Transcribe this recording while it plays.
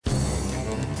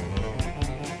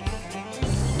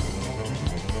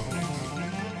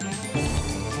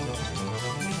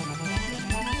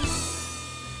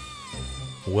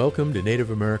Welcome to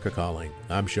Native America Calling.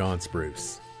 I'm Sean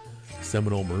Spruce.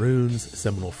 Seminole Maroons,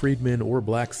 Seminole Freedmen, or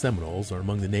Black Seminoles are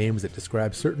among the names that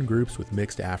describe certain groups with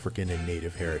mixed African and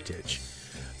Native heritage.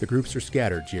 The groups are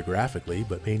scattered geographically,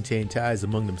 but maintain ties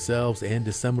among themselves and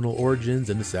to Seminole origins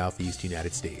in the southeast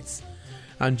United States.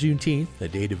 On Juneteenth, a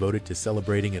day devoted to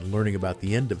celebrating and learning about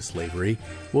the end of slavery,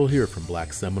 we'll hear from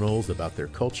Black Seminoles about their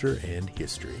culture and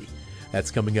history. That's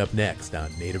coming up next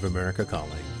on Native America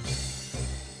Calling.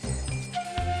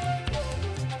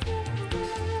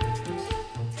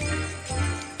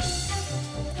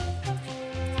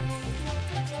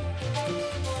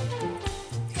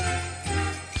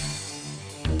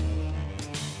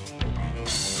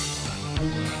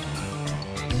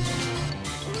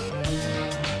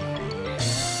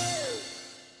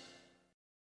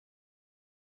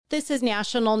 This is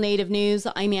National Native News.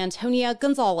 I'm Antonia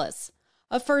Gonzalez.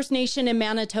 A First Nation in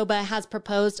Manitoba has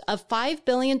proposed a $5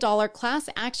 billion class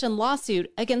action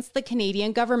lawsuit against the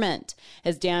Canadian government.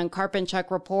 As Dan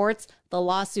Karpenchuk reports, the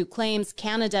lawsuit claims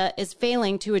Canada is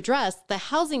failing to address the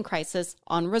housing crisis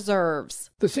on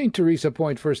reserves. The St. Teresa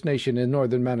Point First Nation in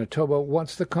northern Manitoba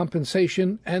wants the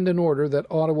compensation and an order that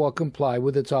Ottawa comply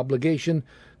with its obligation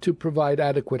to provide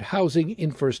adequate housing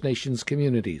in First Nations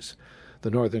communities. The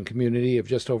northern community of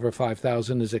just over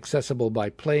 5,000 is accessible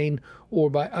by plane or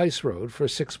by ice road for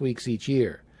 6 weeks each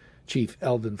year. Chief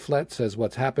Elvin Flett says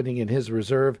what's happening in his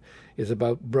reserve is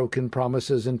about broken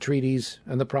promises and treaties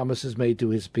and the promises made to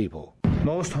his people.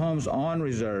 Most homes on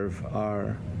reserve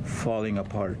are falling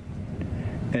apart,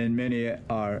 and many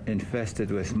are infested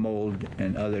with mold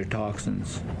and other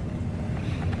toxins.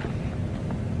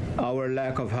 Our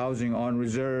lack of housing on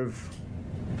reserve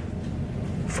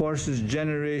forces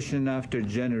generation after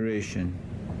generation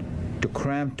to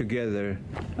cram together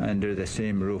under the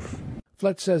same roof.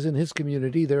 Flett says in his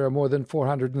community there are more than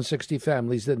 460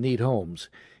 families that need homes.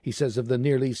 He says of the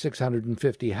nearly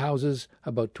 650 houses,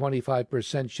 about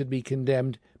 25% should be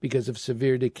condemned because of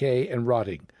severe decay and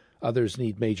rotting. Others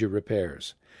need major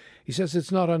repairs. He says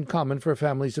it's not uncommon for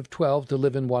families of 12 to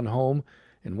live in one home.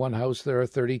 In one house there are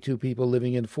 32 people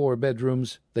living in 4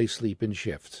 bedrooms. They sleep in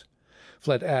shifts.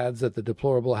 Flett adds that the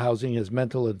deplorable housing has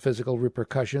mental and physical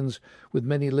repercussions, with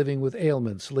many living with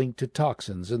ailments linked to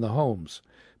toxins in the homes.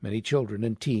 Many children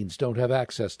and teens don't have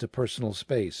access to personal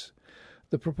space.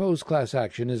 The proposed class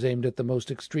action is aimed at the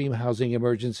most extreme housing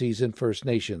emergencies in First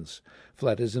Nations.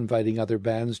 Flett is inviting other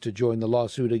bands to join the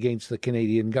lawsuit against the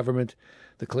Canadian government.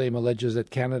 The claim alleges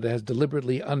that Canada has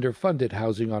deliberately underfunded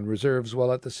housing on reserves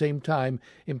while at the same time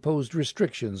imposed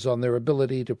restrictions on their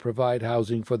ability to provide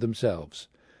housing for themselves.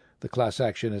 The class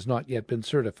action has not yet been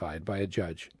certified by a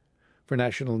judge. For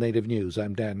National Native News,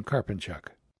 I'm Dan Karpenchuk.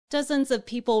 Dozens of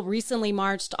people recently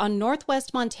marched on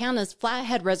northwest Montana's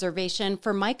Flathead Reservation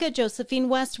for Micah Josephine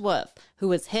Westwolf, who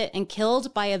was hit and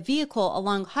killed by a vehicle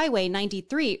along Highway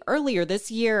 93 earlier this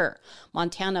year.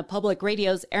 Montana Public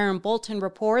Radio's Aaron Bolton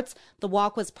reports the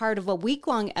walk was part of a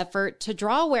week-long effort to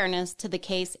draw awareness to the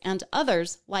case and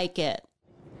others like it.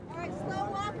 All right, slow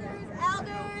walkers,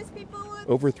 elders, people with...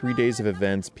 Over 3 days of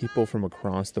events, people from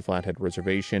across the Flathead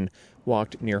Reservation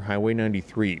walked near Highway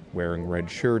 93 wearing red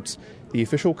shirts, the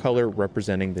official color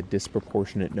representing the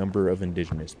disproportionate number of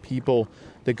Indigenous people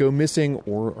that go missing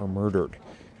or are murdered.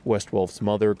 Westwolf's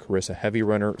mother, Carissa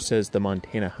Heavyrunner, says the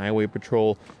Montana Highway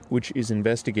Patrol, which is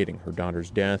investigating her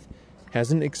daughter's death,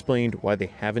 hasn't explained why they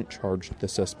haven't charged the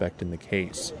suspect in the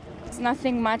case.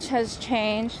 Nothing much has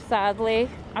changed, sadly.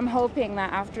 I'm hoping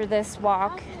that after this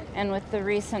walk and with the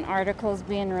recent articles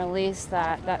being released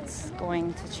that's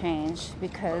going to change,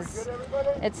 because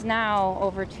it's now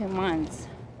over 2 months.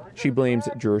 She blames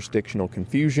jurisdictional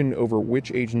confusion over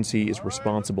which agency is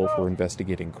responsible for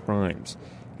investigating crimes.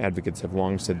 Advocates have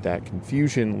long said that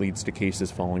confusion leads to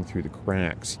cases falling through the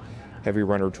cracks.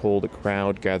 Heavyrunner told a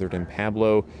crowd gathered in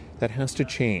Pablo that has to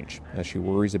change as she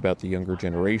worries about the younger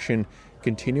generation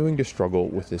continuing to struggle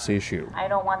with this issue. I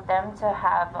don't want them to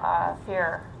have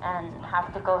fear and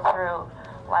have to go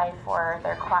through life where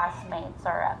their classmates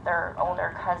or their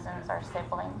older cousins or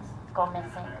siblings go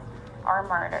missing or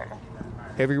murdered.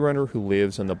 Heavyrunner, who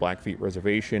lives on the Blackfeet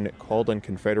Reservation, called on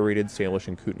Confederated, Salish,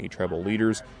 and Kootenai tribal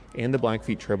leaders and the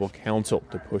Blackfeet Tribal Council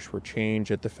to push for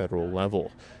change at the federal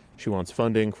level. She wants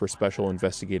funding for special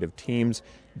investigative teams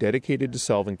dedicated to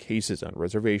solving cases on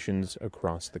reservations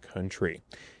across the country.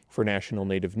 For National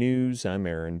Native News, I'm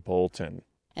Aaron Bolton.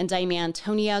 And I'm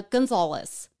Antonia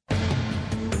Gonzalez.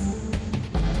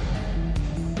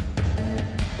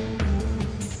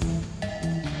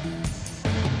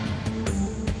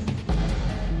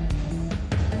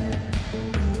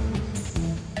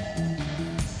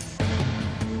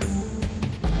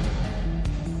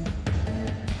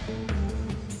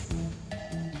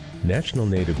 National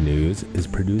Native News is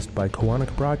produced by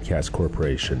Koahnic Broadcast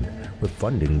Corporation, with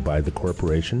funding by the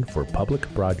Corporation for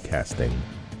Public Broadcasting.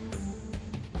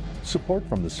 Support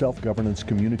from the Self-Governance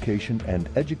Communication and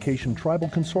Education Tribal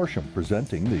Consortium,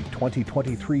 presenting the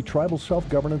 2023 Tribal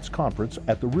Self-Governance Conference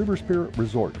at the River Spirit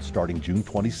Resort starting June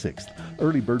 26th.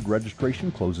 Early bird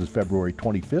registration closes February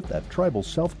 25th at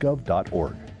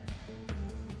tribalselfgov.org.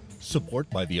 Support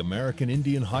by the American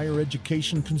Indian Higher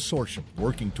Education Consortium,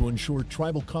 working to ensure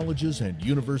tribal colleges and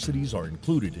universities are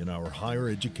included in our higher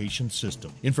education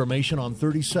system. Information on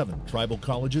 37 tribal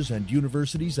colleges and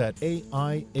universities at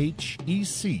aihec.org.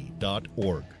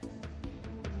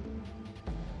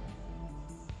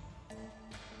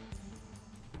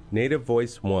 Native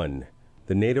Voice One,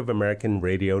 the Native American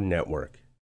Radio Network.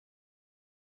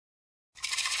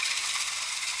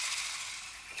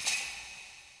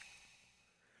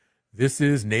 This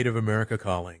is Native America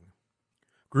Calling.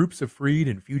 Groups of freed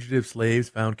and fugitive slaves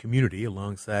found community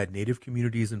alongside Native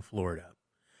communities in Florida.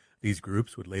 These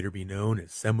groups would later be known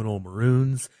as Seminole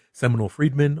Maroons, Seminole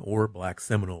Freedmen, or Black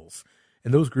Seminoles,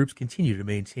 and those groups continue to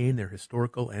maintain their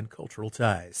historical and cultural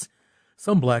ties.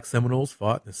 Some Black Seminoles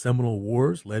fought in the Seminole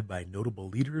Wars led by notable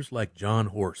leaders like John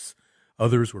Horse.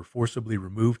 Others were forcibly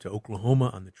removed to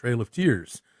Oklahoma on the Trail of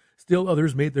Tears. Still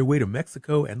others made their way to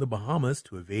Mexico and the Bahamas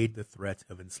to evade the threat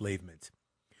of enslavement.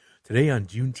 Today on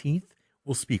Juneteenth,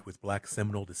 we'll speak with Black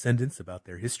Seminole descendants about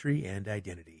their history and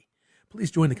identity. Please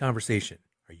join the conversation.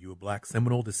 Are you a Black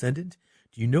Seminole descendant?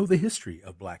 Do you know the history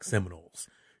of Black Seminoles?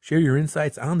 Share your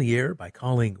insights on the air by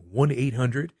calling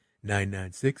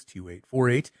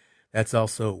 1-800-996-2848. That's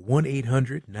also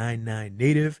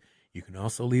 1-800-99-NATIVE. You can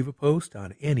also leave a post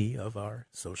on any of our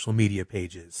social media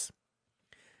pages.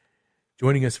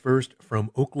 Joining us first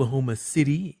from Oklahoma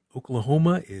City,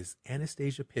 Oklahoma, is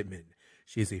Anastasia Pittman.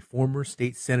 She is a former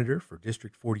state senator for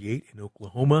District 48 in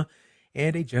Oklahoma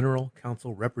and a general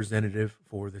council representative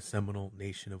for the Seminole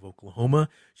Nation of Oklahoma.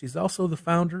 She's also the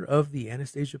founder of the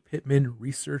Anastasia Pittman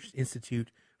Research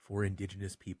Institute for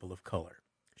Indigenous People of Color.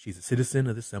 She's a citizen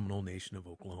of the Seminole Nation of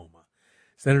Oklahoma.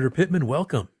 Senator Pittman,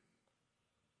 welcome.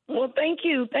 Well, thank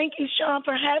you. Thank you, Sean,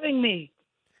 for having me.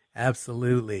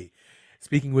 Absolutely.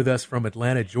 Speaking with us from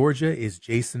Atlanta, Georgia, is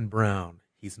Jason Brown.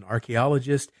 He's an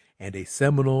archaeologist and a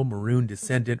Seminole Maroon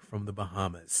descendant from the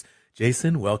Bahamas.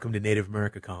 Jason, welcome to Native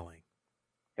America Calling.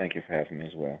 Thank you for having me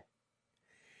as well.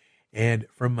 And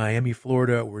from Miami,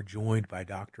 Florida, we're joined by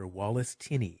Dr. Wallace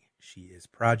Tinney. She is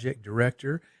project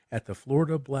director at the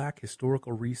Florida Black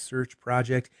Historical Research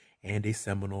Project and a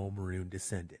Seminole Maroon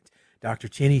descendant. Dr.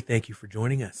 Tinney, thank you for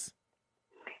joining us.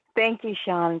 Thank you,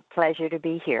 Sean. Pleasure to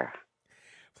be here.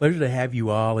 Pleasure to have you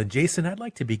all. And Jason, I'd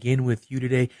like to begin with you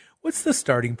today. What's the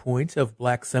starting point of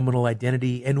Black Seminole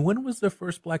identity, and when was the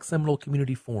first Black Seminole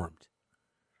community formed?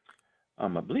 I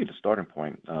believe the starting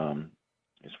point,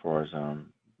 as far as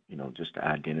just the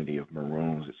identity of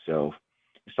Maroons itself,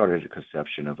 it started as a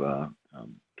conception of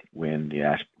when the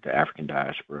African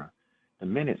diaspora, the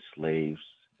minute slaves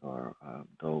or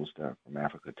those that from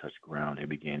Africa touched ground, they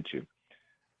began to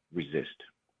resist,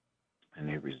 and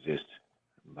they resist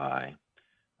by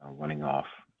running off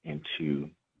into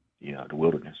the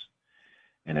wilderness.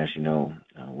 And as you know,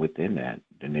 within that,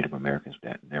 the Native Americans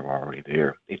that they were already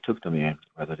there, they took them in,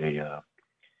 whether they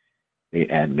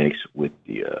admixed with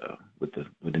the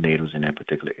natives in that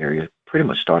particular area, pretty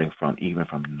much starting from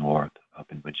the north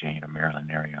up in Virginia, Maryland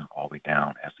area, all the way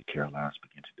down as the Carolinas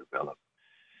begin to develop.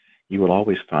 You will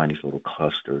always find these little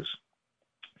clusters.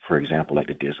 For example, like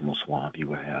the Dismal Swamp, you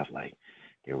would have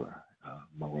there were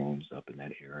Maroons up in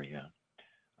that area.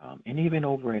 And even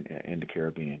over in the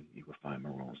Caribbean, you would find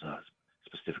Maroons,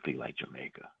 specifically like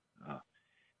Jamaica,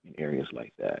 in areas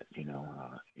like that. The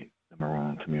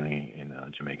Maroon community in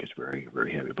Jamaica is very,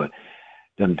 very heavy. But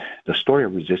then the story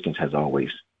of resistance has always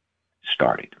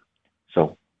started.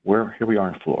 So here we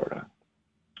are in Florida.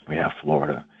 We have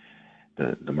Florida,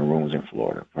 the Maroons in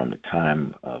Florida, from the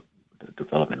time of the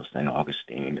development of St.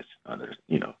 Augustine,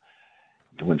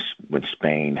 when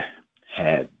Spain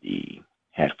had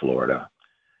Florida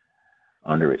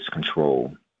under its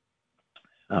control.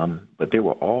 But there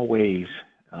were always,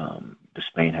 the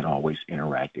Spain had always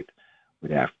interacted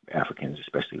with Africans,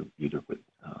 especially either with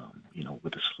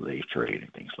the slave trade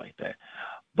and things like that.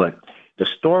 But the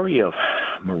story of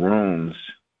Maroons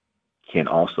can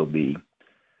also be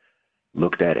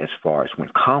looked at as far as when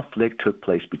conflict took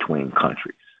place between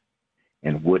countries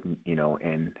and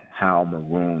and how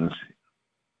Maroons,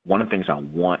 one of the things I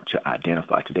want to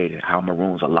identify today is how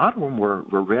Maroons, a lot of them were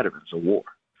veterans of war,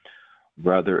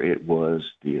 whether it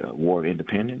was the War of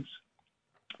Independence,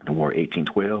 the War of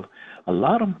 1812. A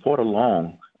lot of them fought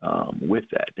along with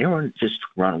that. They weren't just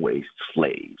runaway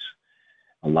slaves.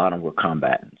 A lot of them were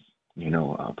combatants,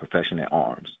 professional at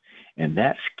arms. And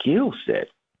that skill set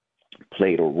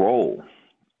played a role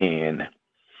in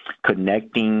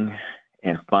connecting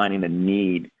and finding a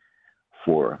need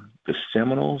for the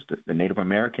Seminoles, the Native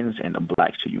Americans, and the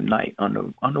blacks to unite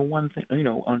under one thing,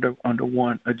 under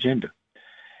one agenda.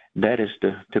 That is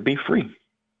to be free.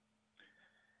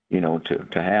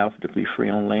 To be free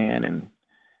on land and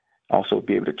also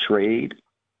be able to trade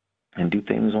and do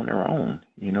things on their own.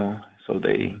 So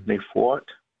they fought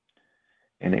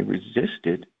and they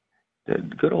resisted the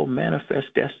good old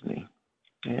manifest destiny.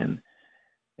 And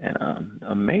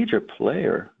a major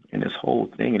player in this whole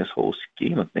thing, in this whole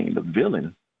scheme of things, the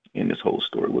villain in this whole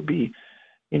story would be,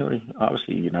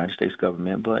 obviously the United States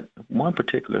government, but one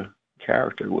particular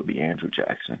character would be Andrew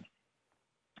Jackson.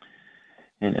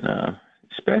 And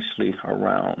especially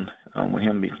around when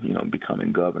him,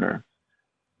 becoming governor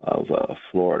of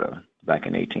Florida back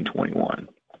in 1821,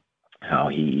 how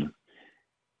he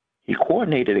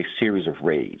coordinated a series of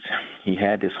raids. He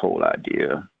had this whole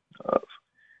idea of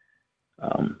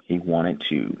he wanted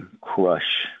to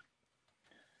crush,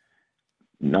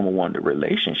 number one, the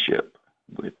relationship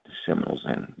with the Seminoles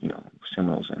and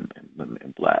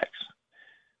blacks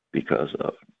because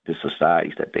of the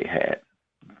societies that they had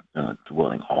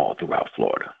dwelling all throughout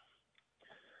Florida.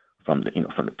 From the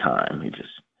time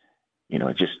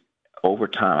over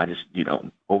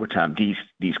time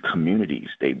these communities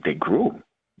they grew.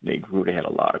 They grew. They had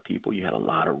a lot of people. You had a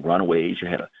lot of runaways. You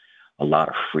had a lot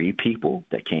of free people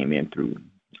that came in through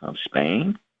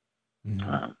Spain.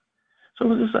 Mm-hmm. So it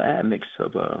was just an admix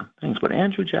of things. But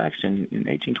Andrew Jackson in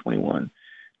 1821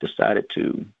 decided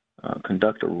to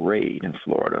conduct a raid in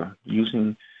Florida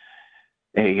using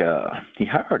he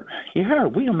hired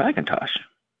William McIntosh.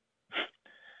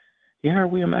 He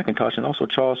hired William McIntosh and also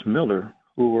Charles Miller,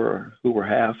 who were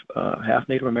half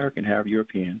Native American, half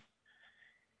European.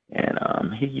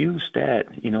 And he used that,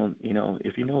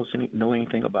 if you know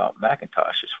anything about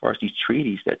McIntosh, as far as these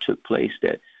treaties that took place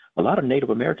that a lot of Native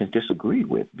Americans disagreed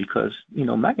with, because,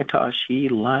 McIntosh, he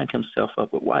lined himself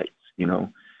up with whites,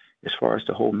 as far as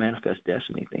the whole manifest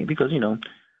destiny thing, because,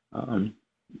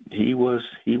 he was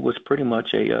pretty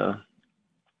much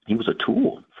he was a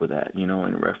tool for that,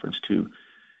 in reference to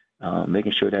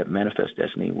making sure that manifest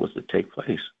destiny was to take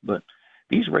place. But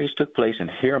these raids took place, and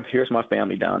here's my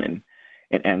family down in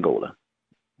Angola.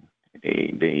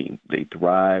 They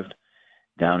thrived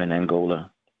down in Angola.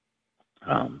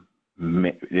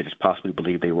 It is possibly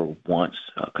believed they were once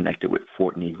connected with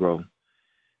Fort Negro,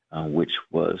 which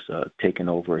was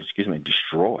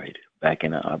destroyed back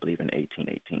in, I believe, in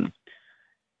 1818.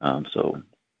 So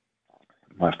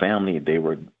my family, they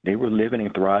were living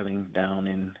and thriving down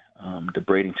in the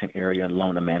Bradenton area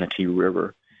along the Manatee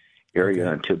River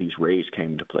area until these raids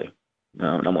came into play.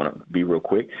 And I'm going to be real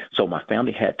quick. So my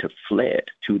family had to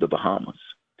fled to the Bahamas.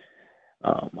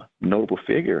 Notable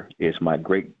figure is my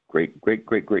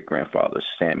great-great-great-great-grandfather,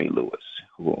 Sammy Lewis,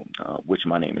 which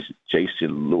my name is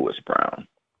Jason Lewis Brown.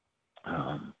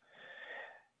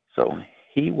 So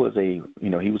he was a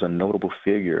notable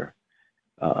figure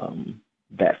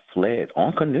that fled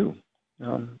on canoe.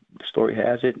 The story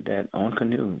has it that on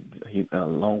canoe, he,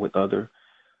 along with other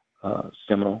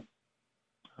Seminole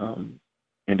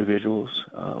individuals,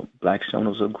 black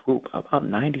Seminoles, a group, about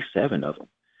 97 of them,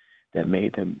 that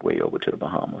made their way over to the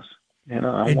Bahamas.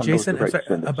 And Jason, I'm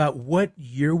sorry, about what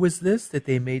year was this that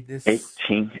they made this?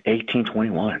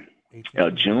 1821.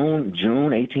 June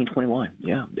 1821.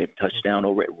 Yeah, they touched down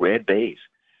over at Red Bays,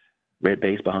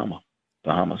 Bahamas.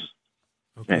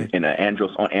 Okay. And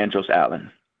on Andros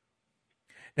Island.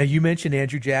 Now, you mentioned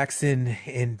Andrew Jackson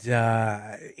in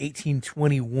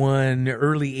 1821,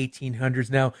 early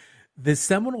 1800s. Now, the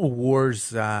Seminole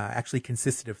Wars actually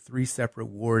consisted of 3 separate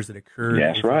wars that occurred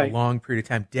over a long period of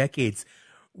time, decades.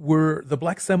 Were the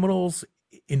Black Seminoles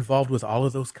involved with all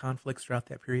of those conflicts throughout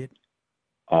that period?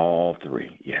 All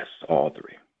 3, yes, all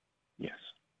 3, yes.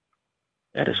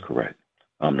 That is correct.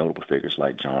 Notable figures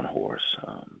like John Horse,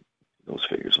 those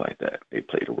figures like that, they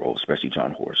played a role, especially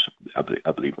John Horse,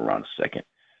 I believe around the Second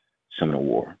Seminole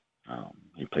War.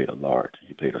 He played a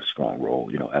strong role,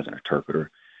 as an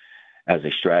interpreter, as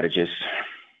a strategist,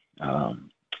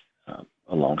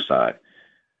 alongside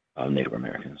Native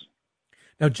Americans.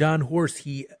 Now, John Horse,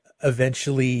 he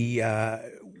eventually,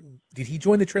 did he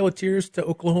join the Trail of Tears to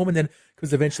Oklahoma? And then,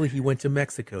 because eventually he went to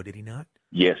Mexico, did he not?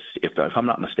 Yes, if I'm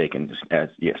not mistaken, as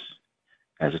it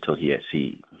told, yes,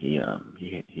 he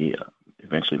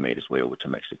eventually made his way over to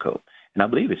Mexico. And I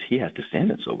believe he has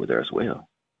descendants over there as well.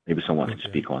 Maybe someone can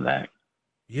speak on that.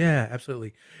 Yeah,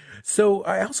 absolutely. So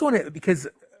I also want to, because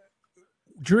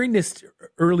during this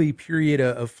early period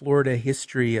of Florida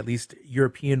history, at least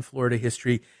European Florida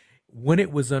history, when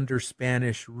it was under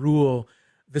Spanish rule,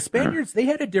 the Spaniards, they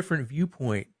had a different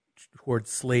viewpoint towards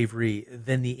slavery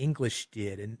than the English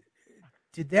did. And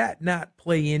did that not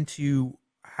play into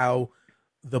how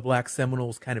the Black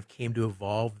Seminoles kind of came to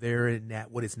evolve there in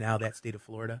that what is now that state of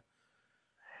Florida?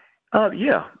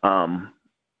 Yeah.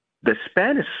 The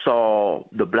Spanish saw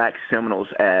the Black Seminoles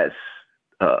as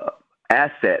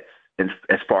assets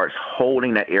as far as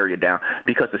holding that area down,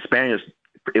 because the Spaniards,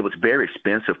 it was very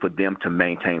expensive for them to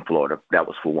maintain Florida. That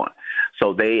was for one.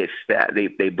 So they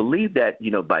believed that,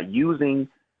 by using,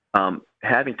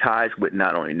 having ties with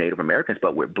not only Native Americans,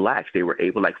 but with blacks, they were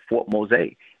able, like Fort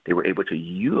Mose, they were able to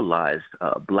utilize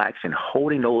blacks in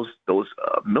holding those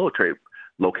military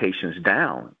locations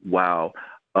down while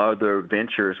other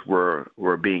ventures were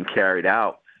being carried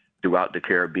out throughout the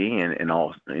Caribbean and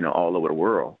all over the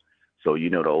world. So,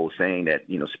 the old saying that,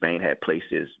 Spain had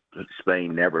places,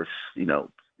 Spain never,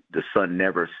 the sun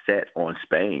never set on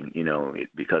Spain,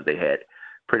 because they had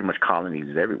pretty much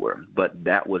colonies everywhere. But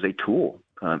that was a tool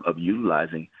of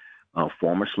utilizing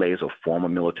former slaves or former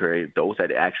military, those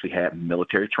that actually had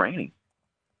military training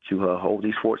to hold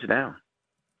these forts down.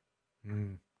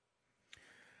 Mm.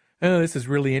 Oh, this is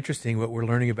really interesting what we're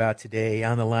learning about today.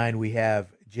 On the line, we have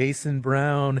Jason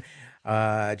Brown.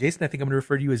 Jason, I think I'm going to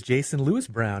refer to you as Jason Lewis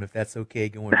Brown, if that's okay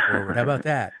going forward. How about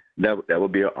that? That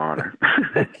would be an honor.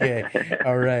 Okay.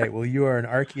 All right. Well, you are an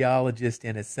archaeologist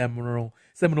and a Seminole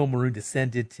Maroon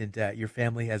descendant, and your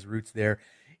family has roots there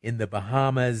in the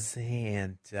Bahamas.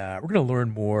 And we're going to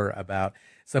learn more about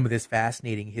some of this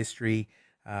fascinating history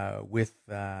with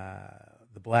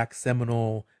the Black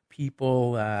Seminole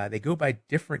people. They go by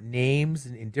different names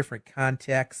in different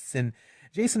contexts. And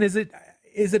Jason, is it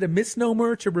a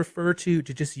misnomer to refer to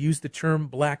just use the term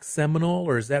Black Seminole,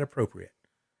 or is that appropriate?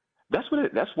 That's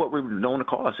what we're known to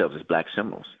call ourselves, as Black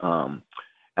Seminoles.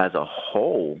 As a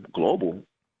whole,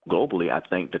 globally, I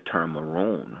think the term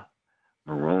maroons,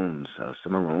 Maroon,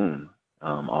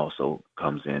 also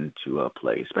comes into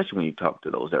play, especially when you talk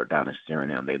to those that are down in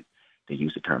Suriname. They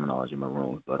use the terminology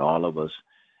maroon, but all of us,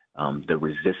 the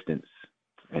resistance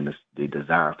and the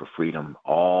desire for freedom,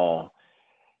 all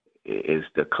is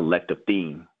the collective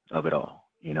theme of it all.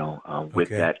 With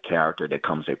that character, there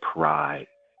comes a pride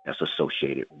that's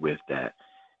associated with that,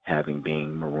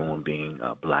 being maroon, being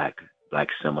Black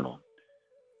Seminole.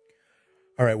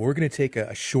 All right, well, we're going to take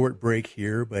a short break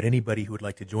here, but anybody who would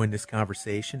like to join this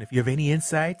conversation, if you have any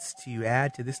insights to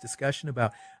add to this discussion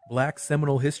about Black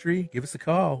Seminole history, give us a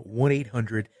call,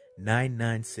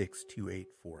 1-800-996-2848.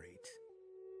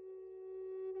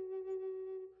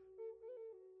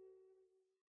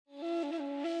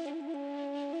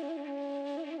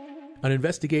 An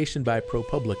investigation by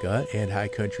ProPublica and High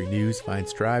Country News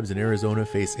finds tribes in Arizona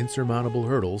face insurmountable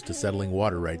hurdles to settling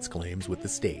water rights claims with the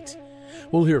state.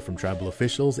 We'll hear from tribal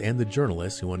officials and the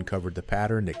journalists who uncovered the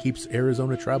pattern that keeps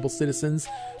Arizona tribal citizens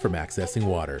from accessing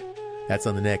water. That's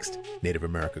on the next Native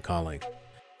America Calling.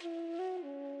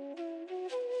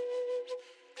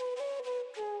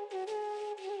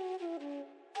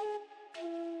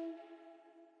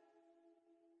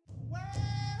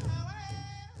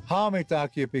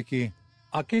 Hamitaki piki,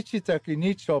 akichita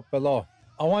kinicho pelo,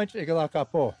 awanch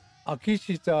igalakapo,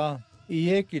 akichita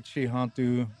iekichi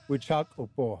hantu wichak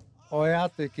upo,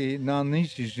 oyatiki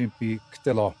nanishi jimpi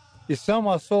ktelo.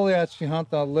 Isama soliachi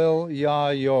hanta lil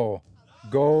ya yo.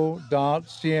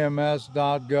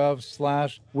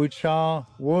 go.cms.gov/wicha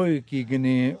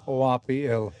woikigini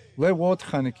oapil. Le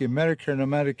wotchaniki Medicare no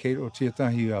Medicaid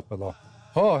otiatahi apelo.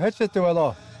 Ho,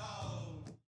 hetchetuelo.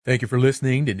 Thank you for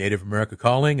listening to Native America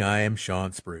Calling. I am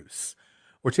Sean Spruce.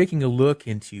 We're taking a look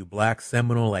into Black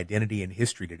Seminole identity and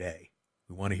history today.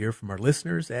 We want to hear from our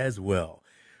listeners as well.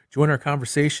 Join our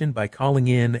conversation by calling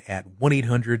in at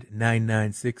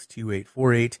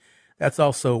 1-800-996-2848. That's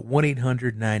also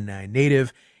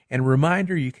 1-800-99-NATIVE. And a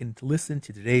reminder, you can listen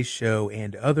to today's show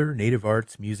and other Native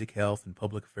arts, music, health, and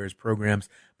public affairs programs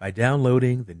by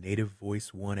downloading the Native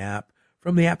Voice One app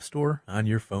from the App Store on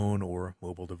your phone or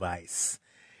mobile device.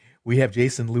 We have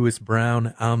Jason Lewis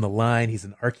Brown on the line. He's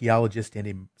an archaeologist and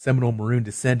a Seminole Maroon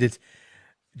descendant.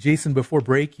 Jason, before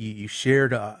break, you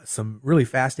shared some really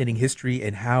fascinating history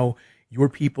and how your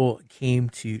people came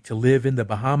to live in the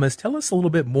Bahamas. Tell us a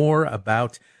little bit more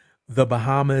about the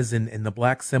Bahamas and the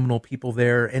Black Seminole people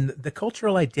there and the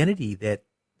cultural identity that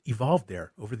evolved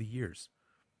there over the years.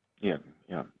 Yeah,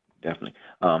 definitely.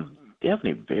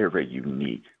 Definitely very, very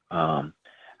unique. I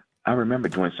remember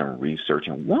doing some research,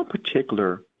 and one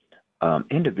particular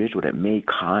individual that made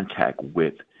contact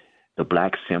with the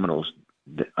Black Seminoles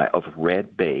of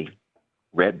Red Bay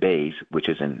Red Bays, which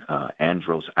is in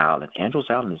Andros Island. Andros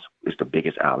Island is the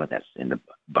biggest island that's in the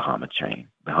Bahamian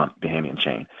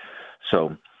chain.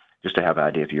 So just to have an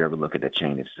idea, if you ever look at that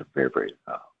chain, it's a very, very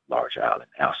large island.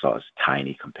 Nassau is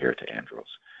tiny compared to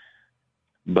Andros.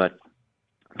 But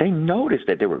they noticed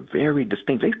that they were very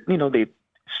distinct.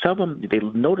 Some of them, they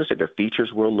noticed that their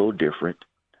features were a little different.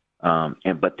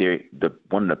 But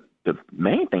one of the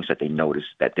main things that they noticed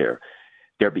that their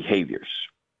behaviors.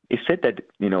 It said that,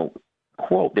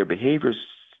 quote, their behaviors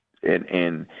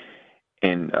and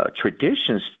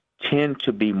traditions tend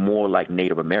to be more like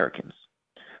Native Americans.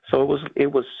 So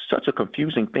it was such a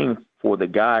confusing thing for the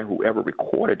guy who ever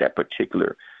recorded that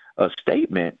particular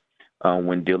statement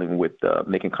when dealing with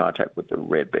making contact with the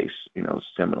Red Base,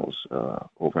 Seminoles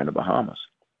over in the Bahamas.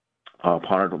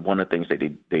 One of the things that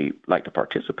they like to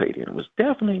participate in was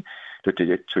definitely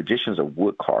the traditions of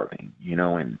wood carving,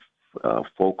 and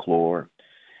folklore,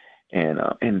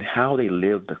 and how they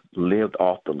lived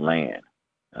off the land.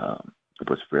 It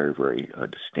was very, very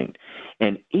distinct,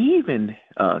 and even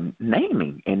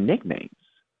naming and nicknames.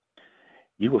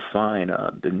 You will find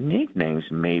the nicknames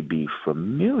may be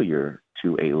familiar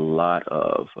to a lot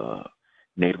of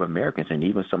Native Americans, and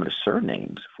even some of the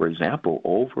surnames. For example,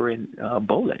 over in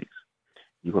Bowlegs,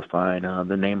 you will find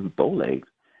the name Bowlegs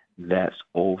that's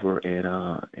over in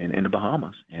the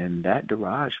Bahamas, and that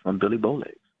derives from Billy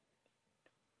Bowlegs.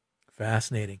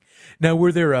 Fascinating. Now,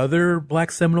 were there other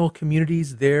Black Seminole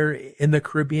communities there in the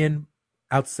Caribbean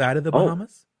outside of the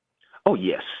Bahamas? Oh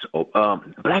yes.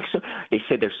 They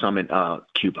said there's some in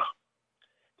Cuba.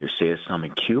 They said some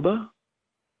in Cuba,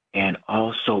 and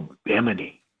also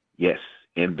Bimini. Yes,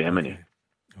 in Bimini.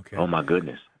 Okay. Oh my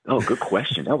goodness. Oh, good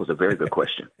question. That was a very good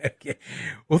question. Okay.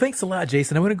 Well, thanks a lot,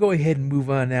 Jason. I want to go ahead and move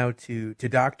on now to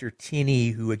Dr.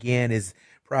 Tinney, who again is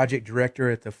project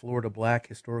director at the Florida Black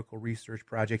Historical Research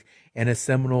Project and a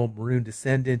Seminole Maroon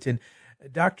descendant. And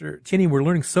Dr. Tinney, we're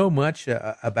learning so much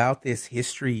about this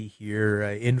history here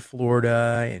in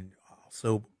Florida and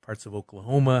also parts of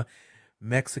Oklahoma,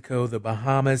 Mexico, the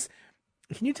Bahamas.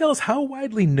 Can you tell us how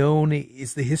widely known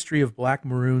is the history of Black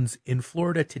Maroons in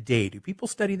Florida today? Do people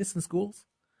study this in schools?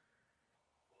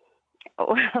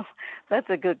 Well, that's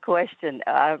a good question.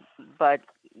 But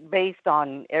based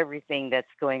on everything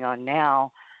that's going on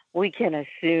now, we can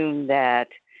assume that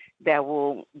there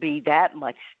will be that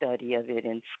much study of it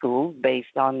in schools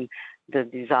based on the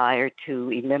desire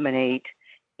to eliminate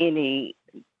any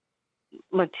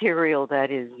material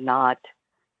that is not,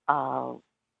 well,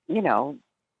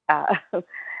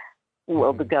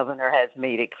 the governor has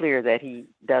made it clear that he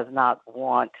does not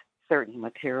want certain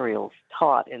materials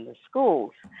taught in the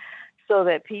schools, so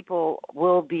that people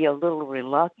will be a little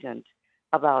reluctant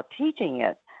about teaching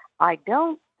it. I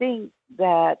don't think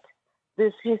that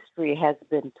this history has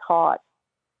been taught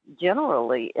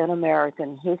generally in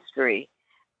American history,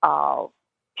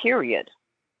 period.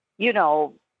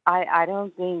 I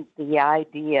don't think the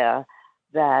idea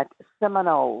that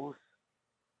Seminoles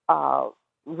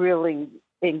really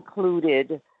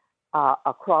included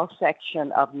a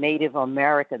cross-section of Native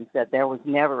Americans, that there was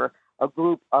never a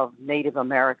group of Native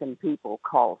American people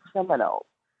called Seminoles,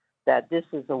 that this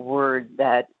is a word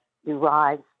that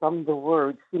derives from the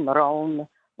word cimarron,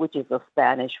 which is a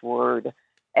Spanish word,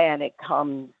 and it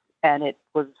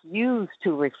was used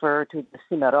to refer to the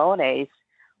Cimarrones,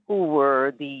 who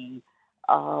were the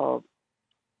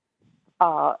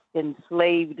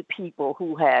enslaved people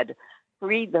who had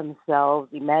freed themselves,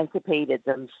 emancipated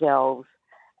themselves,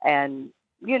 and,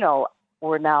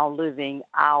 were now living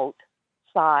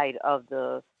outside of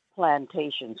the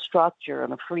plantation structure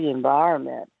in a free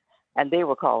environment. And they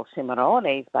were called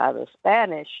Cimarrones by the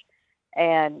Spanish.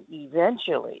 And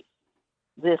eventually,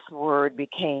 this word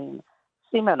became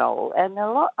Seminole. And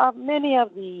many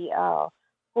of the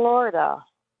Florida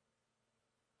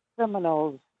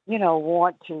Seminoles,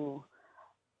 want to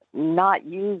not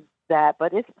use that,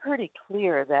 but it's pretty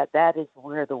clear that that is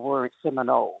where the word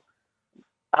Seminole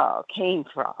came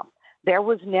from. There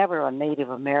was never a Native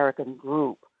American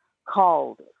group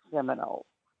called Seminole.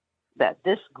 That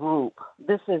this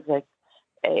is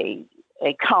a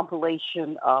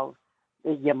compilation of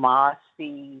the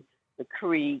Yamasee, the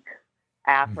Creek,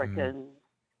 Africans,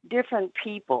 different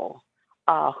people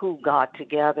who got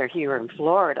together here in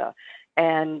Florida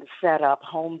and set up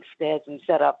homesteads and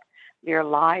set up their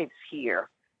lives here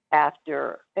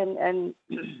after. And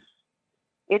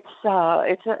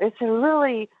it's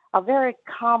really a very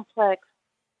complex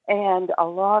and a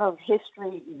lot of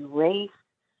history erased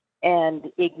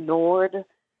and ignored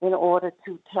in order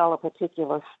to tell a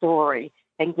particular story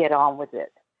and get on with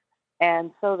it.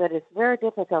 And so that it's very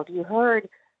difficult. You heard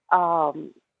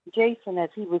Jason as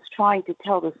he was trying to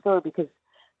tell the story, because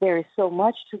there is so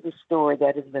much to the story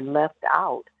that has been left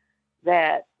out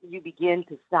that you begin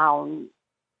to sound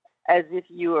as if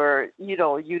you are, you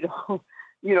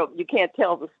can't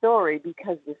tell the story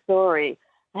because the story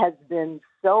has been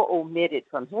so omitted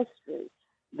from history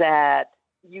that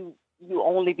you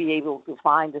only be able to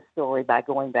find the story by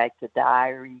going back to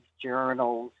diaries,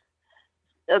 journals,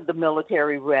 the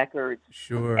military records,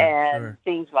 and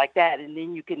things like that, and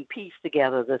then you can piece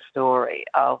together the story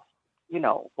of,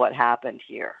 what happened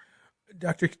here.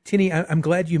 Dr. Tinney, I'm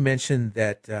glad you mentioned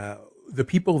that the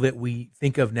people that we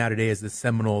think of now today as the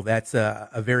Seminole, that's a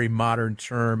very modern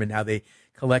term, and how they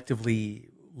collectively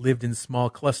lived in small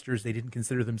clusters. They didn't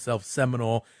consider themselves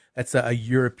Seminole. That's a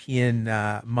European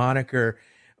moniker.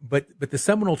 But the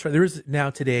Seminole tribe, there is now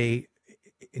today,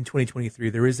 in 2023,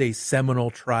 there is a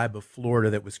Seminole tribe of Florida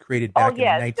that was created back in the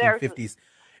 1950s.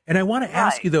 And I want to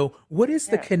ask you, though, what is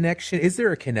the connection? Is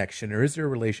there a connection or is there a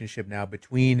relationship now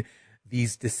between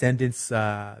these descendants,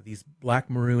 these Black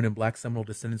Maroon and Black Seminole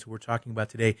descendants who we're talking about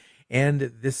today, and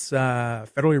this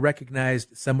federally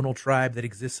recognized Seminole tribe that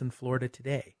exists in Florida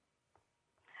today?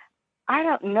 I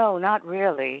don't know, not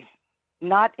really.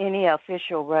 Not any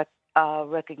official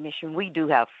recognition. We do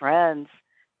have friends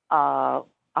among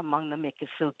the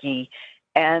Miccosukee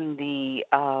and the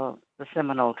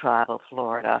Seminole tribe of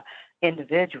Florida,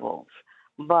 individuals.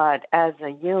 But as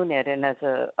a unit and as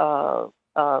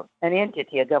an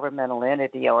entity, a governmental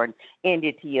entity or an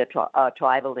entity, a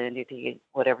tribal entity,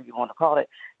 whatever you want to call it,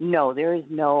 no, there is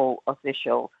no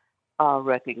official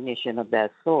recognition of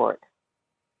that sort.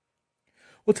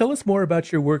 Well, tell us more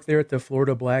about your work there at the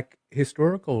Florida Black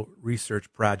Historical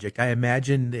Research Project. I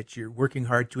imagine that you're working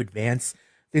hard to advance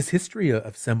this history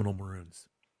of Seminole Maroons.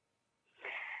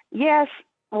 Yes,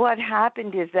 what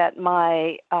happened is that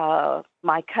my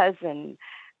cousin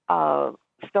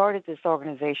started this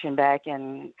organization back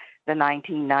in the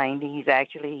 1990s,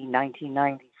 actually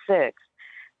 1996.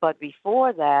 But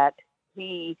before that,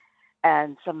 he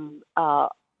and some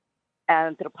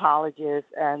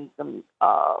anthropologists and some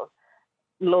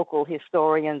local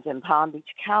historians in Palm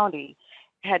Beach County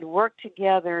had worked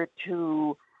together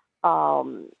to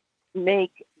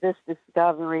make this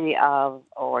discovery of,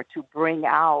 or to bring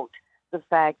out the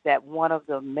fact that one of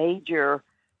the major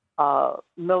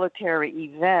military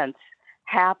events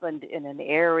happened in an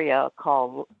area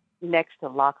called next to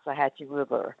Loxahatchee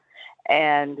River.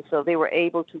 And so they were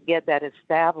able to get that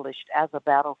established as a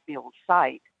battlefield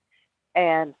site.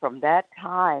 And from that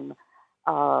time,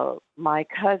 my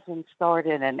cousin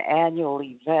started an annual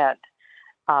event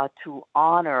to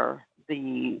honor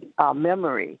the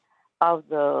memory of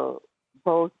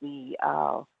both the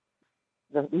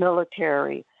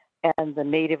military and the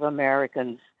Native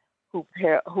Americans who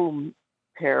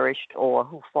perished or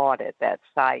who fought at that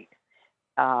site,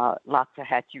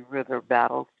 Loxahatchee River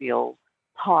Battlefield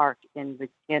Park in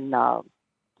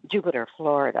Jupiter,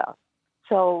 Florida.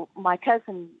 So my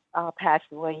cousin passed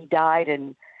away. He died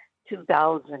in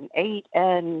 2008,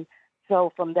 and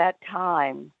so from that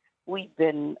time, we've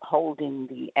been holding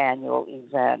the annual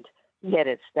event. He had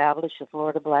established the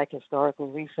Florida Black Historical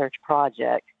Research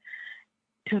Project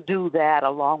to do that,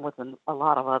 along with a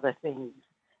lot of other things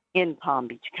in Palm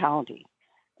Beach County.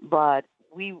 But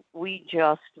we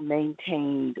just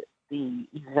maintained the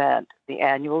event, the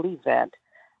annual event,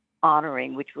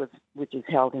 honoring, which is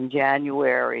held in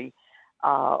January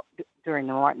during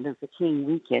the Martin Luther King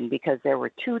weekend, because there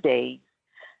were 2 days,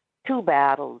 2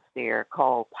 battles there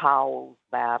called Powell's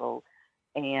Battle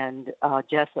and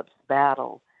Jessup's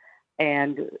Battle.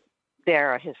 And there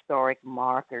are historic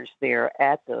markers there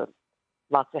at the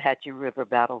Loxahatchee River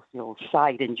Battlefield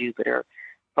site in Jupiter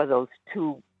for those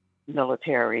 2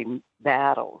 military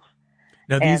battles.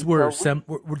 Now, these were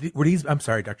these? I'm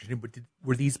sorry, Dr. Tinney, but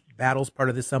were these battles part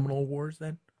of the Seminole Wars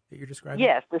then that you're describing?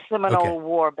 Yes, the Seminole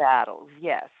War battles.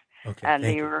 Yes, and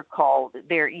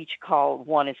they're each called.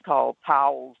 One is called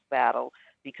Powell's Battle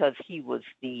because he was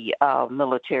the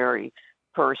military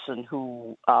person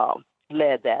who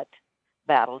led that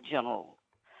battle. General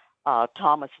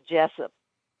Thomas Jessup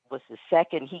was the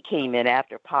second. He came in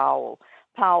after Powell.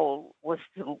 Powell was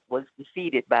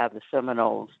defeated by the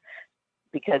Seminoles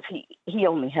because he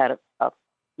only had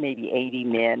maybe 80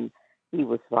 men. He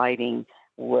was fighting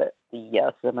with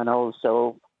the Seminoles.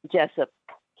 So Jessup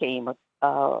came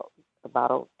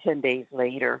about 10 days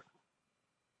later,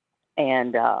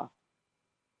 and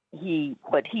he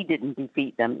didn't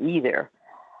defeat them either.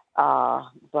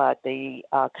 But they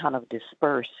kind of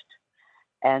dispersed,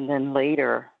 and then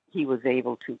later he was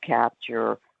able to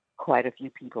capture quite a few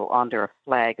people under a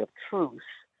flag of truce.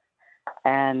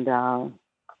 And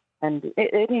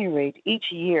at any rate,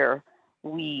 each year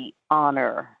we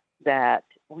honor that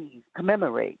we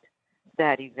commemorate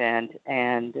that event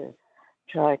and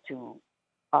try to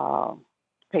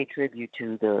pay tribute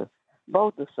to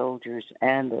both the soldiers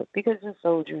because the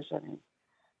soldiers, I mean,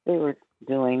 they were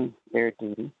doing their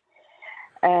duty.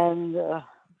 And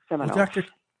Seminoles. Well,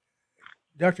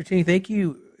 Dr. Cheney, thank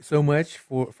you so much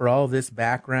for all of this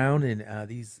background and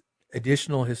these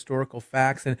additional historical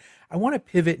facts. And I want to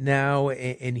pivot now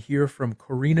and hear from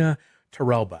Corina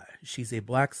Torralba. She's a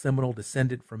Black Seminole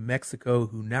descendant from Mexico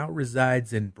who now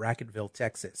resides in Brackettville,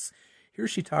 Texas. Here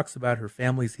she talks about her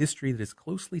family's history that is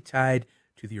closely tied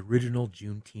to the original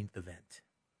Juneteenth event.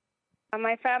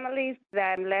 My family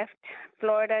that left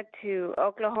Florida to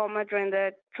Oklahoma during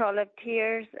the Trail of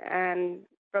Tears, and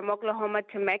from Oklahoma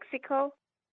to Mexico.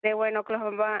 They were in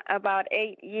Oklahoma about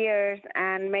 8 years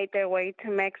and made their way to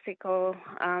Mexico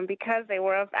because they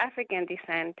were of African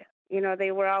descent. You know,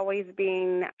 they were always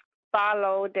being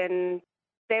followed, and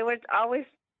they were always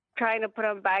trying to put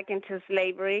them back into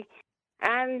slavery.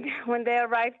 And when they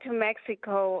arrived to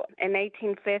Mexico in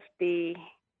 1850,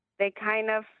 they kind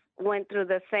of went through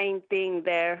the same thing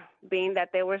there, being that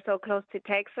they were so close to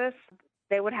Texas.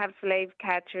 They would have slave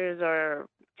catchers or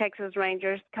Texas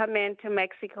Rangers come into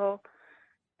Mexico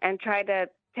and try to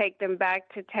take them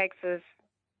back to Texas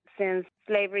since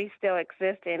slavery still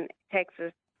exists in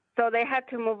Texas. So they had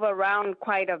to move around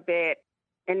quite a bit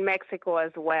in Mexico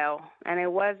as well. And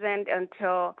it wasn't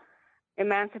until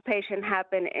emancipation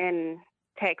happened in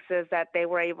Texas that they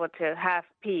were able to have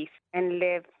peace and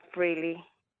live freely.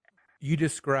 You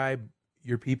describe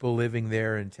your people living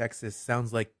there in Texas.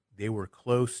 Sounds like they were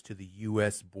close to the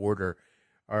U.S. border.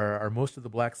 Are most of the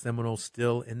Black Seminoles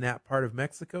still in that part of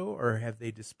Mexico, or have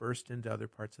they dispersed into other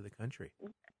parts of the country?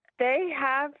 They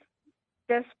have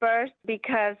dispersed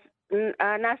because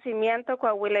Nacimiento,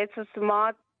 Coahuila, it's a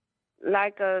small,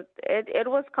 it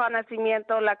was called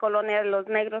Nacimiento, La Colonia de los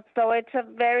Negros. So it's a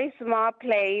very small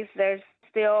place. There's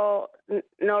still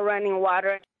no running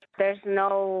water. There's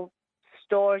no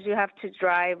stores. You have to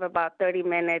drive about 30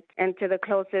 minutes into the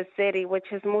closest city,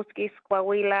 which is Musquis,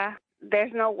 Coahuila.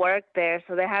 There's no work there,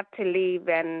 so they have to leave.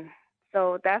 And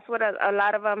so that's what a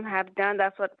lot of them have done.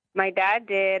 That's what my dad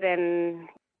did. And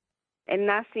in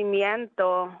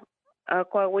Nacimiento,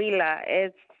 Coahuila,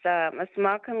 it's a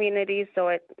small community,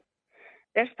 so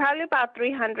there's probably about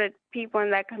 300 people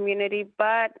in that community.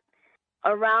 But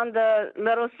around the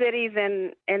little cities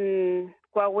in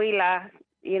Coahuila,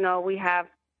 you know, we have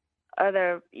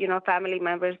other, you know, family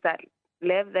members that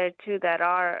live there too that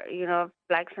are, you know,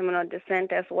 Black Seminole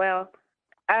descent as well.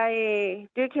 I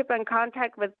do keep in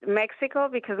contact with Mexico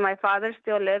because my father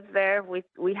still lives there.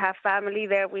 We have family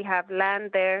there. We have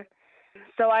land there.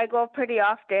 So I go pretty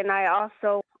often. I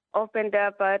also opened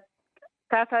up a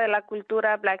Casa de la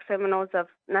Cultura Black Seminoles of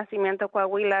Nacimiento,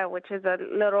 Coahuila, which is a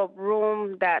little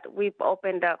room that we've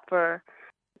opened up to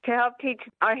help teach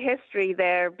our history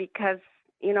there because,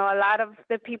 you know, a lot of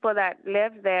the people that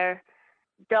live there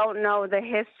don't know the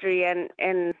history and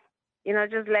you know,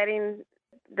 just letting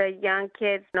the young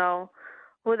kids know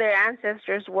who their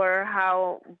ancestors were,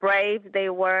 how brave they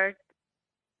were,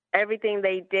 everything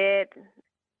they did,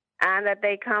 and that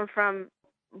they come from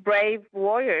brave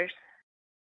warriors.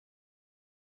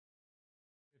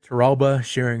 Torralba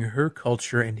sharing her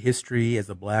culture and history as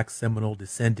a Black Seminole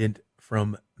descendant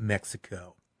from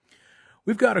Mexico.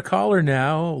 We've got a caller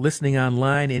now listening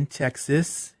online in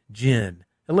Texas, Jen.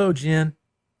 Hello, Jen.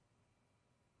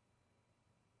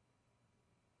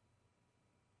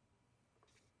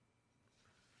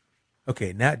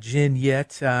 Okay, not Jen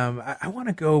yet. I want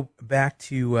to go back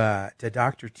to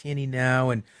Dr. Tenney now.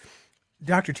 And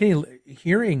Dr. Tenney,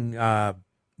 hearing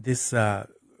this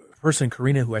person,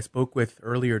 Corina, who I spoke with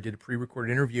earlier, did a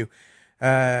pre-recorded interview,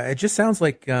 it just sounds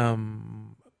like, you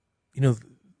know,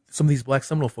 some of these Black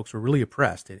Seminole folks were really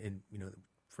oppressed. And you know,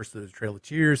 first the Trail of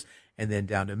Tears and then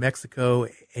down to Mexico.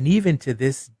 And even to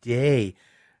this day,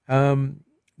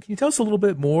 can you tell us a little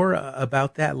bit more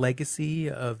about that legacy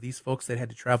of these folks that had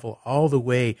to travel all the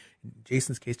way, in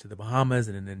Jason's case, to the Bahamas,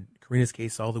 and in Corina's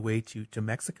case, all the way to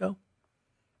Mexico?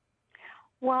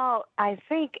 Well, I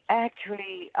think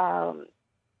actually Corina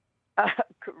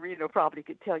probably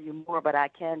could tell you more, but I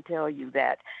can tell you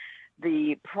that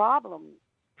the problem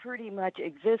pretty much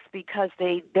exists because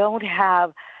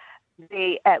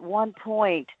at one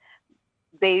point,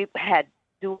 they had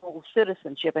dual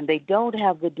citizenship, and they don't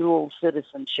have the dual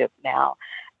citizenship now.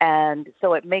 And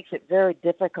so it makes it very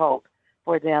difficult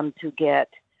for them to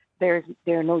there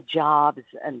are no jobs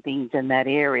and things in that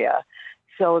area.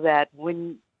 So that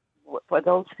for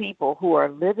those people who are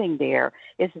living there,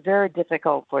 it's very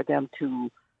difficult for them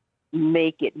to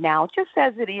make it now, just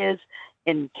as it is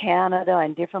in Canada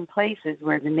and different places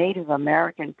where the Native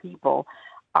American people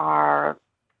are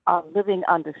living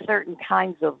under certain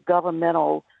kinds of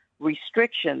governmental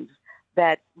restrictions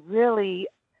that really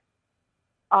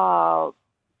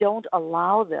don't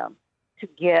allow them to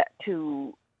get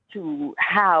to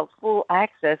have full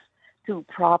access to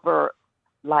proper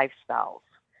lifestyles.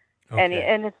 Okay.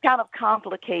 And it's kind of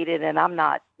complicated, and I'm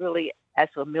not really as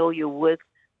familiar with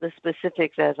the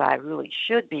specifics as I really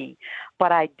should be,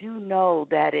 but I do know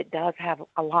that it does have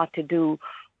a lot to do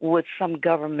with some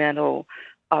governmental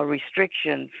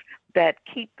restrictions that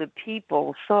keep the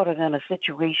people sort of in a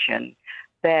situation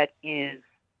that is,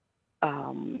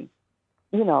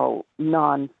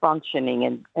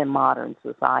 non-functioning in modern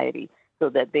society, so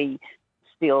that they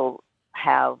still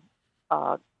have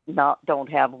don't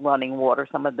have running water.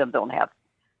 Some of them don't have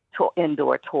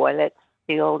indoor toilets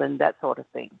still, and that sort of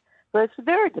thing. So it's a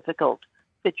very difficult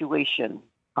situation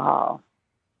for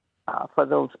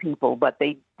those people. But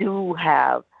they do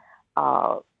have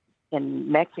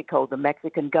in Mexico, the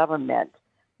Mexican government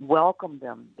welcomed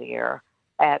them there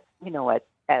at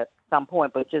some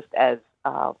point. But just as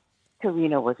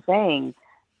Karina was saying,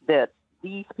 that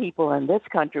these people in this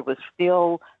country were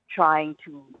still trying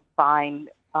to find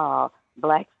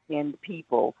black-skinned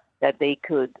people that they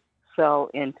could sell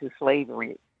into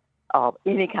slavery, of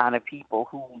any kind of people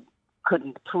who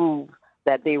couldn't prove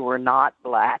that they were not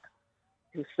black,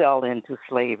 to sell into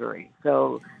slavery.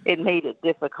 So it made it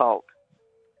difficult,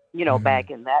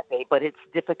 back in that day, but it's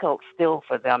difficult still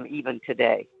for them even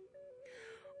today.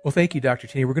 Well, thank you, Dr.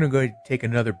 Tinney. We're going to go ahead and take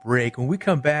another break. When we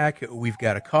come back, we've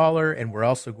got a caller, and we're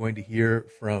also going to hear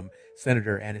from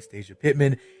Senator Anastasia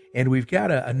Pittman. And we've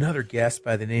got another guest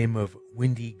by the name of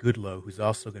Wendy Goodlow, who's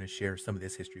also going to share some of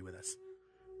this history with us.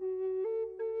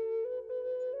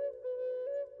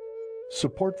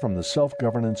 Support from the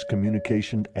Self-Governance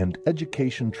Communication and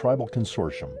Education Tribal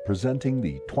Consortium, presenting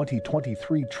the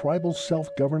 2023 Tribal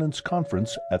Self-Governance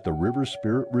Conference at the River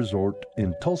Spirit Resort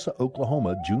in Tulsa,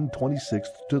 Oklahoma, June 26th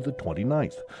to the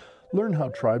 29th. Learn how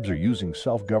tribes are using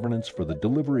self-governance for the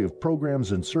delivery of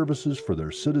programs and services for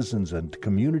their citizens and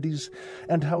communities,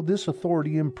 and how this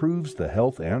authority improves the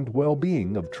health and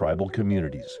well-being of tribal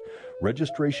communities.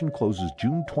 Registration closes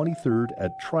June 23rd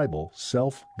at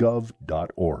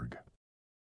tribalselfgov.org.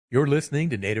 You're listening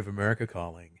to Native America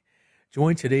Calling.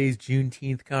 Join today's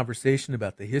Juneteenth conversation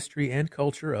about the history and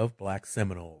culture of Black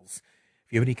Seminoles.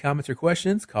 If you have any comments or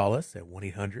questions, call us at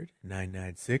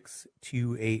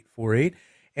 1-800-996-2848.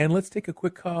 And let's take a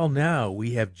quick call now.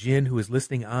 We have Jen, who is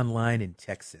listening online in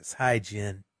Texas. Hi,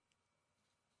 Jen.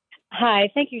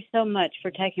 Hi, thank you so much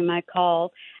for taking my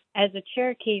call. As a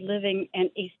Cherokee living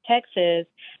in East Texas,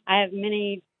 I have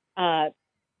many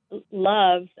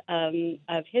loves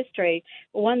of history.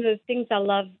 One of the things I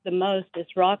love the most is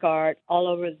rock art all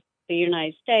over the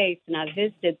United States, and I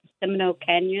visited the Seminole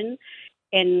Canyon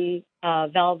in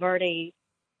Val Verde,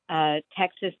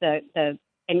 Texas,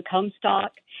 in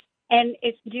Comstock, and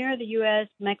it's near the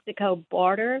U.S.-Mexico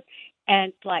border,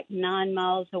 and it's like 9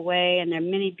 miles away, and there are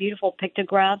many beautiful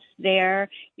pictographs there.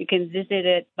 You can visit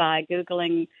it by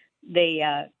Googling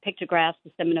the pictographs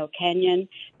of Seminole Canyon,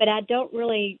 but I don't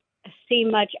really see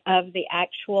much of the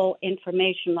actual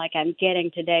information like I'm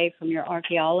getting today from your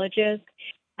archaeologists.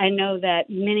 I know that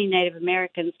many Native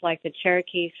Americans, like the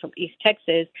Cherokees from East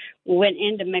Texas, went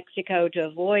into Mexico to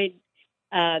avoid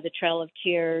the Trail of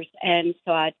Tears, and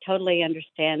so I totally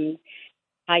understand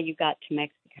how you got to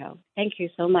Mexico. Thank you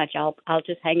so much. I'll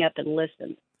just hang up and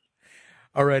listen.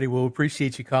 All righty. Well,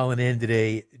 appreciate you calling in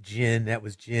today, Jen. That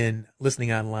was Jen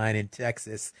listening online in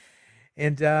Texas.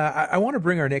 And I want to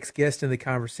bring our next guest in the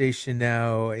conversation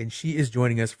now, and she is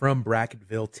joining us from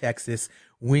Brackettville, Texas,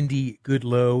 Wendy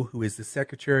Goodlow, who is the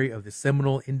secretary of the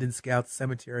Seminole Indian Scouts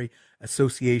Cemetery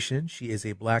Association. She is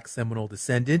a Black Seminole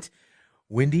descendant.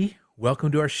 Wendy,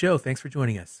 welcome to our show. Thanks for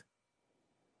joining us.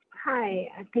 Hi,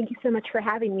 thank you so much for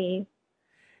having me.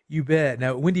 You bet.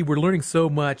 Now, Wendy, we're learning so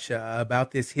much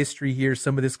about this history here,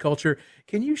 some of this culture.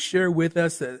 Can you share with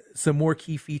us some more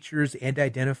key features and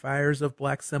identifiers of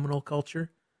Black Seminole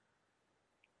culture?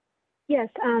 Yes.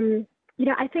 I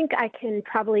think I can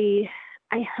probably,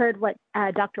 I heard what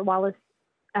Dr. Wallace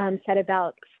said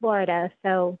about Florida.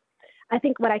 So I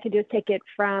think what I could do is take it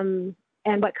from,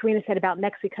 and what Karina said about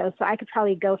Mexico. So I could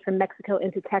probably go from Mexico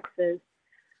into Texas.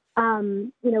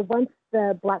 Once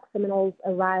the Black Seminoles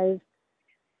arrived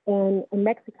in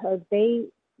Mexico, they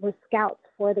were scouts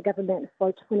for the government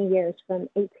for 20 years, from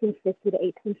 1850 to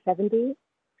 1870.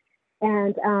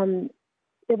 And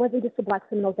it wasn't just the Black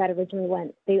Seminoles that originally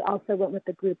went. They also went with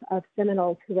a group of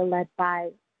Seminoles who were led by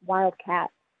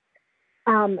Wildcat.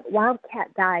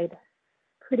 Wildcat died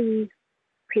pretty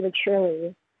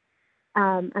prematurely.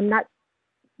 I'm not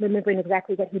remembering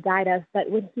exactly what he died of, but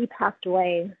when he passed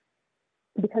away,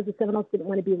 because the Seminoles didn't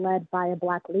want to be led by a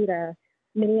Black leader,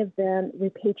 many of them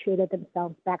repatriated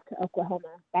themselves back to Oklahoma,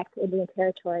 back to Indian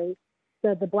Territory.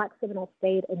 So the Black Seminoles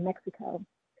stayed in Mexico.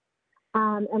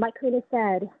 And like Karina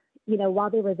said, while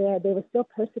they were there, they were still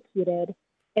persecuted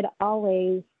and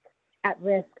always at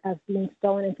risk of being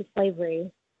stolen into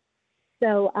slavery.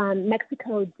 So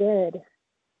Mexico did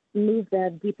move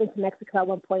them deep into Mexico at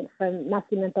one point from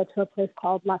Nacimiento to a place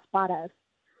called Las Paras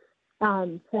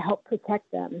to help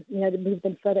protect them, to move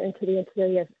them further into the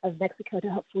interior of Mexico to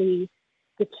hopefully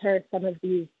deter some of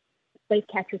these slave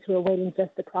catchers who were waiting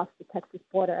just across the Texas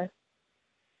border.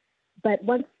 But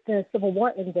once the Civil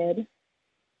War ended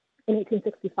in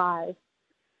 1865,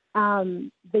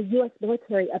 the U.S.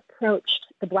 military approached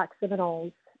the Black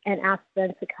Seminoles and asked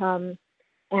them to come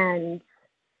and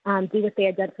do what they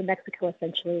had done for Mexico,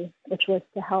 essentially, which was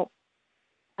to help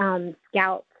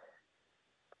scout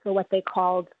for what they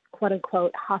called, quote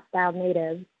unquote, hostile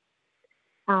natives,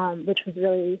 which was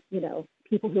really,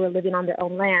 people who were living on their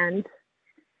own land,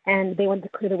 and they wanted to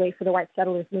clear the way for the white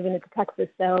settlers moving into Texas.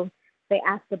 So they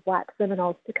asked the Black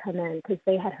Seminoles to come in because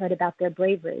they had heard about their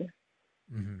bravery.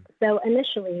 Mm-hmm. So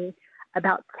initially,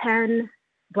 about 10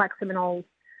 Black Seminoles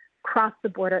crossed the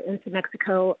border into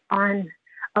Mexico on,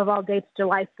 of all dates,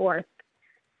 July 4th,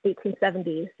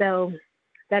 1870. So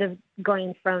instead of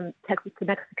going from Texas to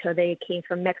Mexico, they came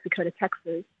from Mexico to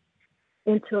Texas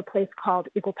into a place called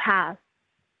Eagle Pass,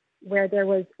 where there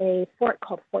was a fort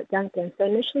called Fort Duncan. So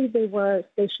initially they were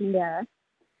stationed there,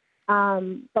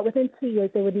 but within 2 years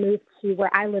they would move to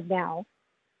where I live now,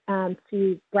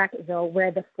 to Brackettville, where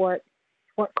the Fort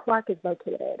Clark is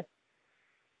located.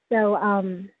 So,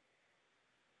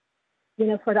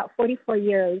 for about 44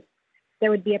 years, there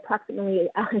would be approximately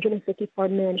 154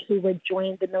 men who would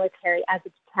join the military as a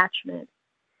detachment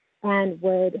and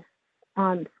would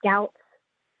scout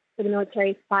for the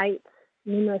military, fight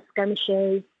numerous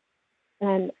skirmishes,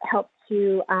 and help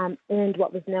to end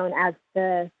what was known as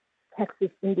the Texas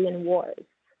Indian Wars.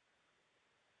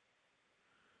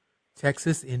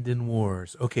 Texas Indian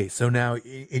Wars. Okay, so now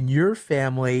in your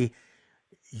family,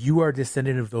 you are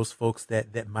descendant of those folks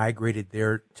that migrated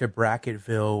there to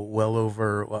Brackettville well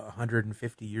over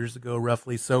 150 years ago,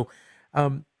 roughly. So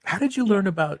how did you learn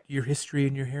about your history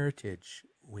and your heritage,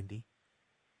 Wendy?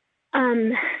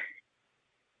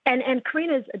 And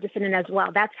Karina's a descendant as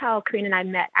well. That's how Karina and I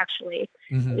met, actually.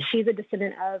 Mm-hmm. She's a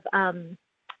descendant of,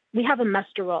 we have a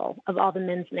muster roll of all the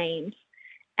men's names.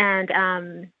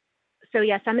 And so,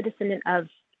 yes, I'm a descendant of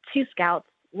two scouts.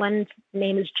 One's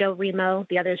name is Joe Remo.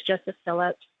 The other is Joseph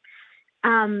Phillips.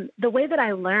 The way that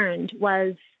I learned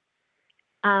was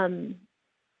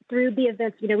through the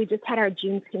events. We just had our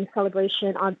Juneteenth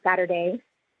celebration on Saturday.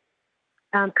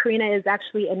 Karina is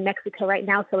actually in Mexico right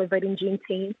now celebrating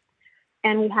Juneteenth.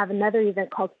 And we have another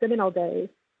event called Seminoles Days.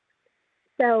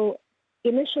 So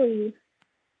initially,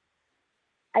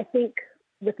 I think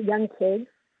with young kids,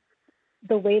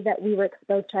 the way that we were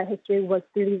exposed to our history was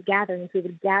through these gatherings. We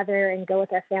would gather and go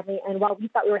with our family. And while we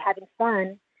thought we were having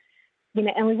fun,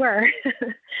 and we were,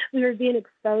 we were being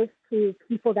exposed to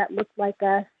people that looked like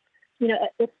us.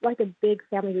 It's like a big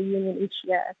family reunion each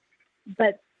year.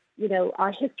 But,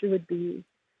 our history would be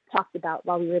talked about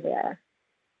while we were there.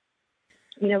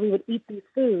 We would eat these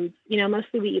foods.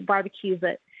 Mostly we eat barbecue,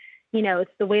 but,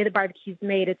 it's the way the barbecue's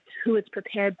made. It's who it's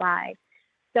prepared by.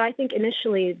 So I think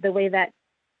initially the way that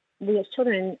we as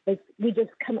children is we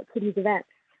just come up to these events.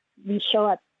 We show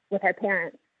up with our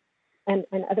parents and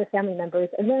other family members,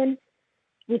 and then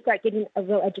we start getting a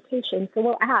real education. So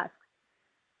we'll ask,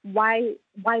 why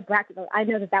Brackettville? I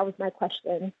know that was my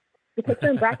question. Because here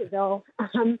in Brackettville,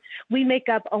 we make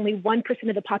up only 1%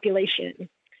 of the population.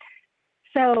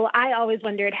 So I always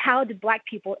wondered, how did Black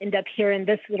people end up here in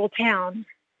this little town?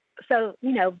 So,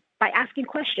 by asking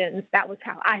questions, that was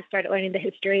how I started learning the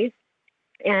history.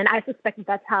 And I suspect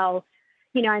that's how,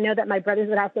 I know that my brothers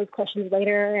would ask those questions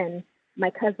later and my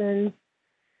cousins.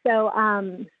 So,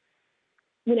 and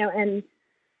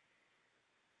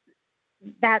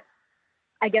that's,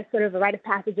 I guess, sort of a rite of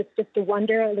passage. It's just a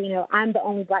wonder, I'm the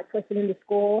only Black person in the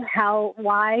school.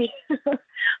 Why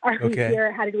are we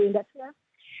here? How did we end up here?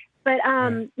 But,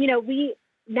 we,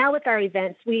 now with our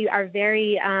events, we are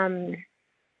very,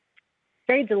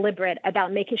 very deliberate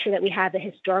about making sure that we have the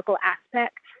historical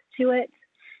aspect to it.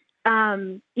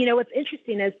 What's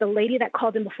interesting is the lady that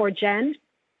called in before Jen,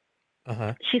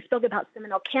 she spoke about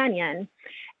Seminole Canyon.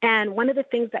 And one of the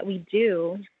things that we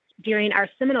do during our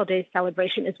Seminole Day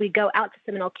celebration is we go out to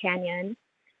Seminole Canyon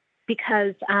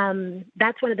because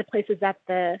that's one of the places that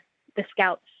the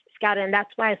scouts Scout, and that's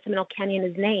why Seminole Canyon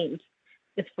is named.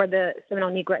 It's for the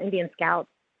Seminole Negro Indian Scouts.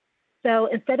 So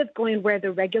instead of going where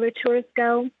the regular tourists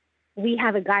go, we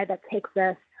have a guide that takes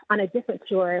us on a different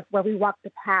tour where we walk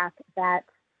the path that,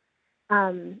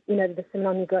 the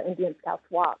Seminole Negro Indian Scouts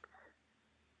walk.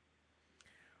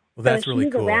 Well, that's so really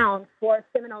if she's cool. around for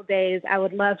Seminole Days, I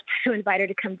would love to invite her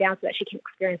to come down so that she can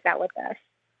experience that with us.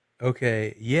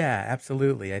 Okay. Yeah,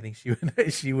 absolutely. I think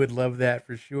she would love that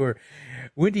for sure.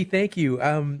 Wendy, thank you.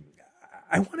 I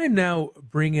want to now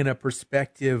bring in a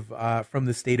perspective from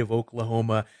the state of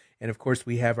Oklahoma. And of course,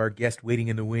 we have our guest waiting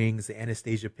in the wings,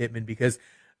 Anastasia Pittman, because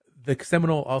the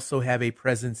Seminole also have a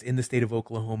presence in the state of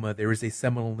Oklahoma. There is a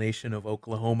Seminole Nation of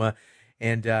Oklahoma.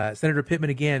 And Senator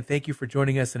Pittman, again, thank you for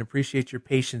joining us and appreciate your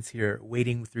patience here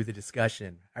waiting through the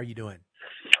discussion. How are you doing?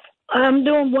 I'm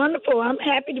doing wonderful. I'm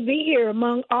happy to be here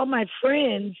among all my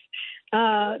friends.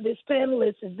 This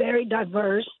panelist is very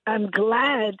diverse. I'm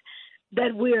glad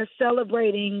that we are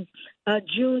celebrating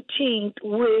Juneteenth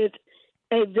with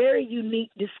a very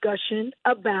unique discussion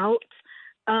about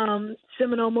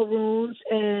Seminole Maroons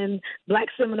and Black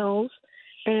Seminoles.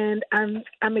 And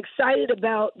I'm excited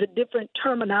about the different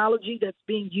terminology that's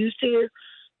being used here,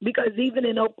 because even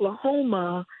in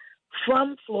Oklahoma,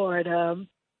 from Florida,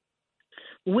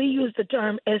 we use the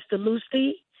term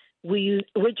Estalusti,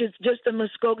 which is just a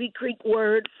Muskogee Creek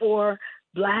word for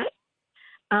Black.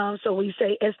 So we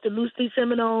say Estalusti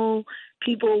Seminole.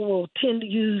 People will tend to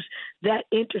use that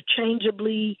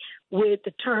interchangeably with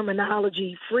the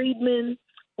terminology Freedmen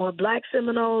or Black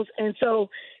Seminoles. And so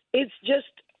it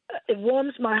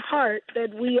warms my heart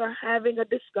that we are having a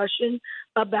discussion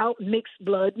about mixed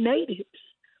blood natives.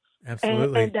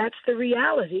 Absolutely. And that's the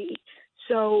reality.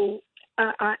 So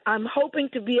I'm hoping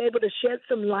to be able to shed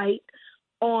some light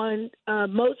on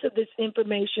most of this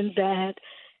information that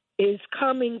is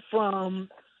coming from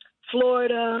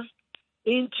Florida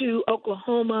into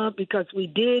Oklahoma, because we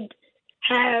did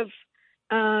have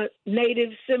native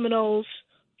Seminoles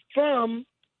from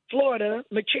Florida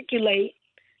matriculate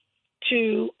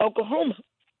to Oklahoma.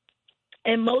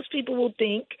 And most people will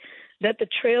think that the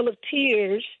Trail of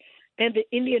Tears and the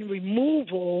Indian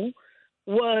removal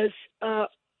was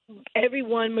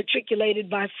everyone matriculated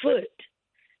by foot.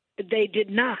 They did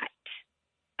not.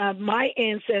 My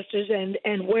ancestors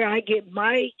and where I get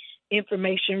my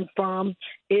information from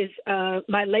is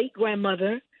my late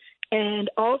grandmother, and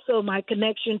also my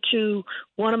connection to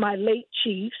one of my late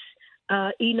chiefs,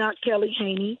 Enoch Kelly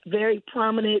Haney, very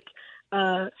prominent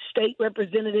state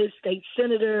representative, state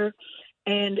senator,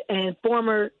 and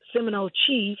former Seminole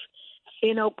chief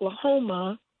in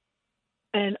Oklahoma.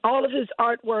 And all of his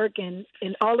artwork and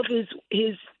all of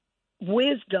his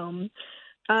wisdom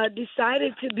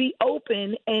decided to be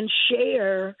open and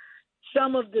share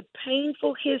some of the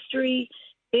painful history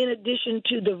in addition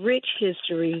to the rich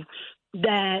history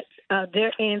that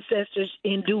their ancestors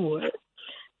endured.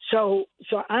 So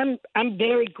I'm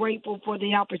very grateful for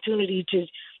the opportunity to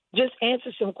just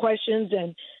answer some questions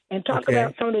and talk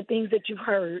about some of the things that you've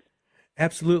heard.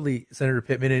 Absolutely, Senator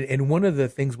Pittman. And one of the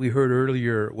things we heard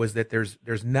earlier was that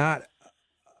there's not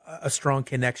a strong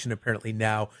connection apparently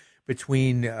now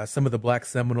between some of the Black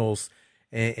Seminoles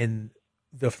and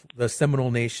the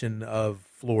Seminole Nation of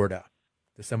Florida,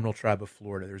 the Seminole tribe of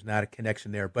Florida. There's not a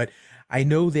connection there. But I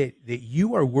know that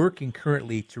you are working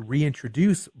currently to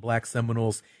reintroduce Black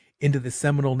Seminoles into the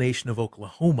Seminole Nation of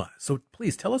Oklahoma. So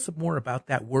please tell us more about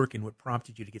that work and what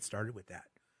prompted you to get started with that.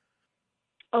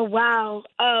 Oh, wow.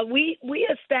 We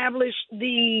established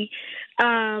the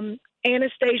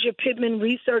Anastasia Pittman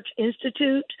Research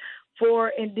Institute for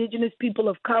Indigenous People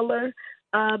of Color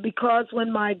because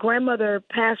when my grandmother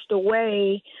passed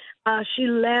away, she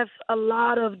left a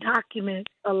lot of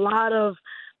documents, a lot of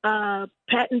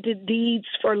patented deeds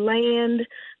for land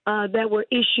that were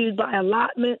issued by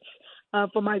allotments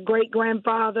for my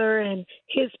great-grandfather and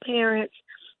his parents.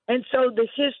 And so the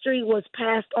history was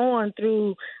passed on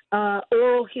through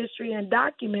oral history and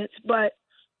documents, but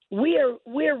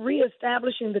we're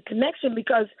reestablishing the connection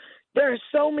because there are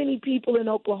so many people in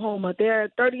Oklahoma. There are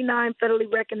 39 federally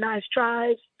recognized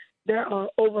tribes. There are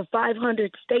over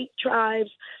 500 state tribes,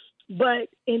 but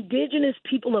indigenous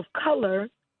people of color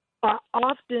are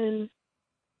often,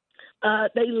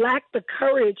 they lack the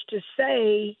courage to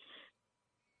say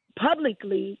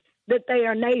publicly that they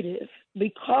are native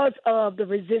because of the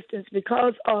resistance,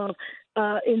 because of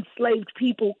enslaved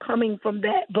people coming from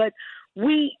that. But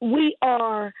we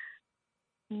are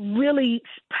really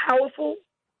powerful.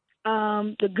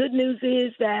 The good news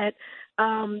is that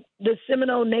the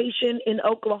Seminole Nation in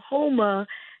Oklahoma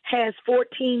has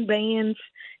 14 bands,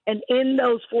 and in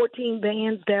those 14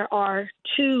 bands, there are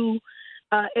 2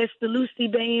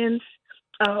 Estalusti bands,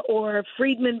 or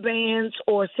freedmen bands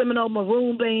or Seminole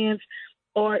Maroon bands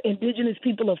or indigenous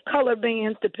people of color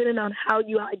bands, depending on how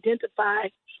you identify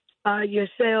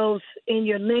yourselves in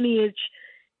your lineage.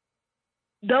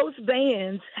 Those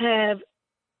bands have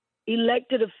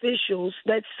elected officials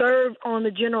that serve on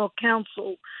the general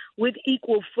council with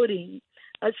equal footing.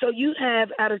 So you have,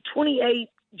 out of 28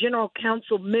 general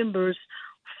council members,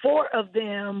 4 of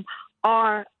them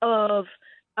are of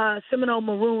Seminole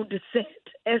Maroon descent,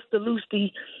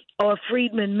 Estelusti or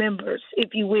freedmen members,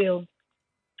 if you will.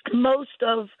 Most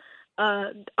of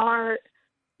our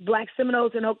Black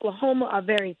Seminoles in Oklahoma are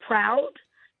very proud.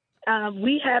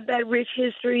 We have that rich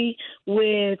history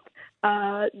with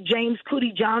James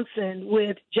Cootie Johnson,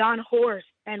 with John Horse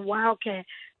and Wildcat.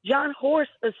 John Horse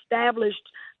established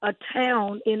a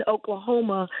town in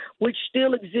Oklahoma which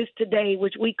still exists today,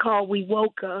 which we call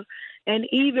Wewoka. And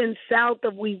even south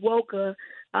of Wewoka,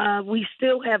 we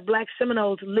still have Black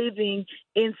Seminoles living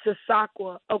in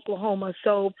Sasakwa, Oklahoma.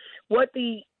 So what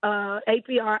the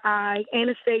APRI,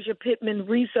 Anastasia Pittman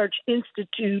Research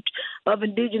Institute of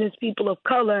Indigenous People of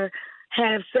Color,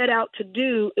 have set out to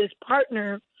do is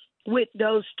partner with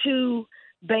those 2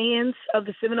 bands of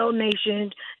the Seminole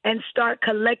Nation and start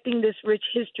collecting this rich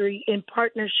history in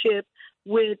partnership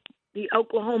with the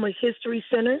Oklahoma History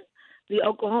Center, the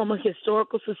Oklahoma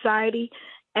Historical Society,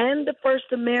 and the First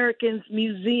Americans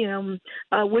Museum,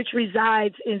 which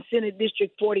resides in Senate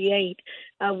District 48.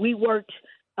 We worked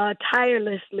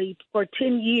tirelessly for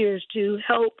 10 years to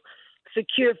help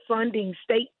secure funding,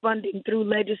 state funding through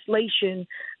legislation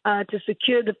to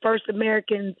secure the First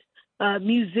Americans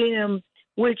Museum,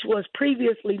 which was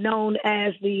previously known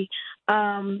as the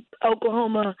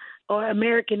Oklahoma or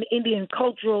American Indian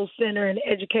Cultural Center and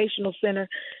Educational Center.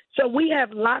 So we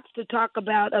have lots to talk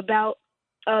about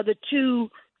the 2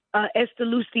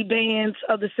 Estelusti bands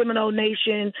of the Seminole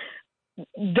Nation.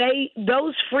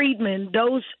 Those freedmen,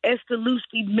 those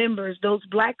Estelusti members, those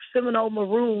Black Seminole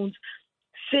Maroons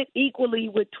sit equally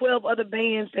with 12 other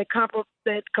bands that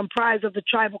comprise of the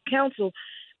Tribal Council.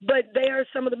 But they are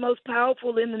some of the most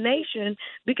powerful in the nation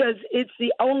because it's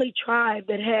the only tribe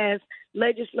that has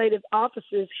legislative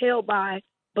offices held by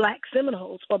Black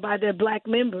Seminoles or by their Black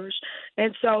members.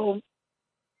 And so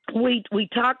we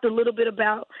talked a little bit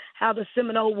about how the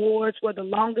Seminole Wars were the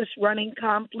longest running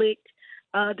conflict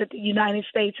that the United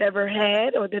States ever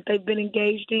had or that they've been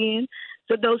engaged in.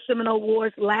 So those Seminole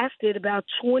Wars lasted about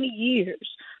 20 years,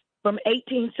 from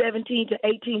 1817 to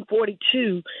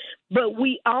 1842. But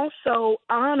we also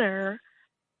honor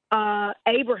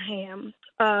Abraham,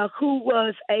 who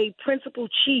was a principal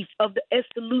chief of the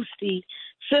Estelusti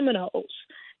Seminoles.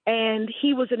 And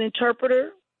he was an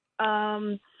interpreter.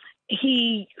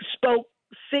 He spoke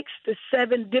 6 to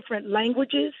 7 different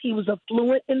languages. He was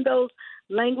fluent in those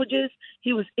languages.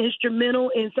 He was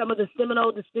instrumental in some of the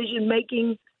Seminole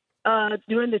decision-making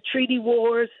during the treaty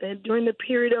wars and during the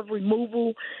period of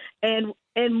removal and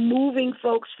moving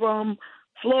folks from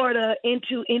Florida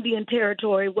into Indian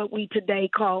Territory, what we today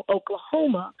call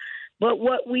Oklahoma. But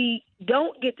what we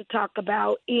don't get to talk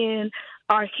about in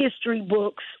our history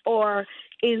books or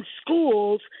in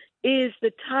schools is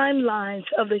the timelines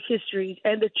of the history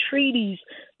and the treaties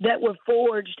that were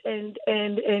forged and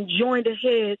joined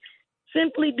ahead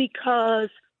simply because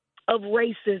of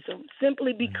racism,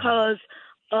 simply because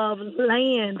of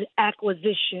land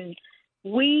acquisition.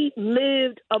 We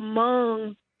lived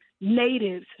among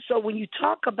natives. So when you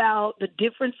talk about the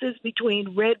differences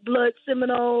between red blood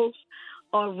Seminoles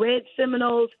or red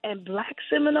Seminoles and Black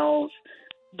Seminoles,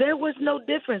 there was no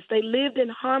difference. They lived in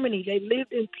harmony. They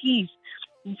lived in peace.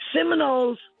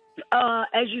 Seminoles,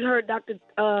 as you heard Dr.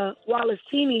 Wallace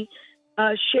Teeny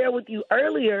share with you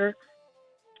earlier,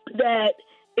 that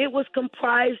it was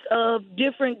comprised of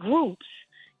different groups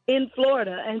in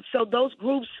Florida. And so those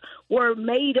groups were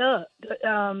made up.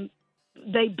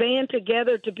 They band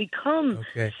together to become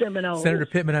Seminoles. Senator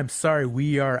Pittman, I'm sorry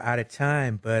we are out of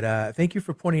time, but thank you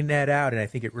for pointing that out. And I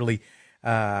think it really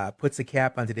puts a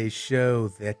cap on today's show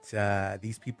that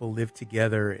these people live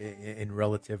together in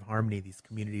relative harmony, these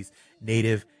communities,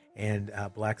 Native and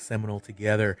Black Seminole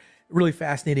together. Really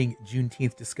fascinating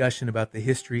Juneteenth discussion about the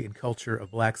history and culture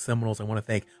of Black Seminoles. I want to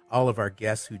thank all of our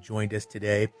guests who joined us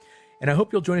today. And I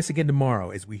hope you'll join us again tomorrow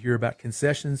as we hear about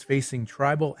concessions facing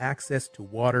tribal access to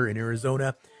water in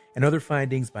Arizona and other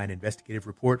findings by an investigative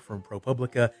report from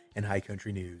ProPublica and High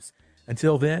Country News.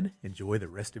 Until then, enjoy the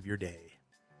rest of your day.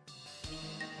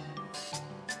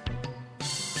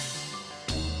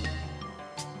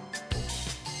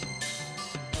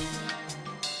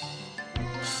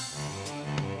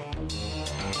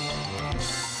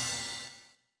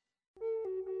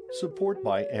 Support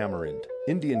by Amarant,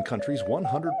 Indian Country's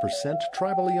 100%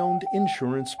 tribally owned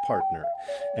insurance partner.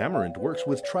 Amarant works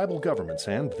with tribal governments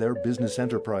and their business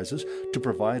enterprises to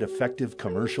provide effective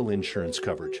commercial insurance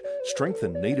coverage,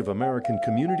 strengthen Native American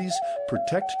communities,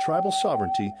 protect tribal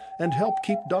sovereignty, and help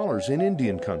keep dollars in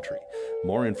Indian Country.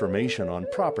 More information on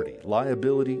property,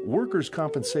 liability, workers'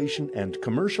 compensation, and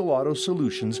commercial auto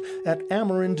solutions at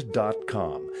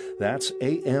Amarant.com. That's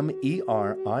AMERIND.com.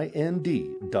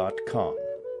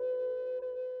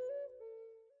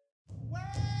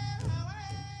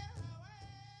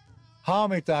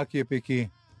 Hamitaki,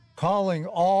 calling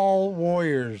all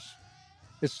warriors.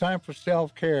 It's time for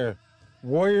self-care.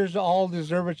 Warriors all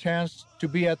deserve a chance to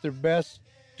be at their best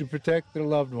to protect their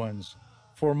loved ones.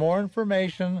 For more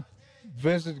information,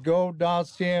 visit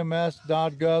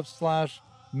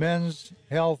go.cms.gov/men's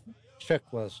health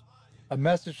checklist. A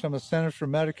message from the Centers for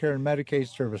Medicare and Medicaid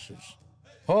Services.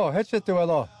 Oh,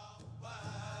 hetsetuelo.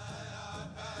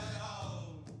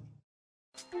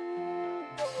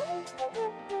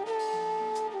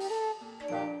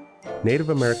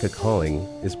 Native America Calling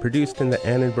is produced in the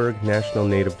Annenberg National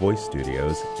Native Voice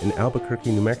Studios in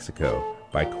Albuquerque, New Mexico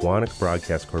by Koahnic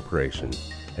Broadcast Corporation,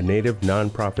 a Native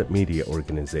nonprofit media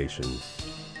organization.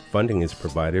 Funding is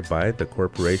provided by the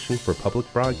Corporation for Public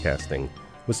Broadcasting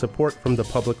with support from the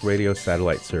Public Radio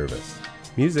Satellite Service.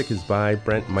 Music is by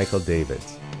Brent Michael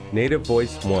Davids. Native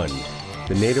Voice One,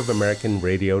 the Native American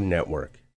Radio Network.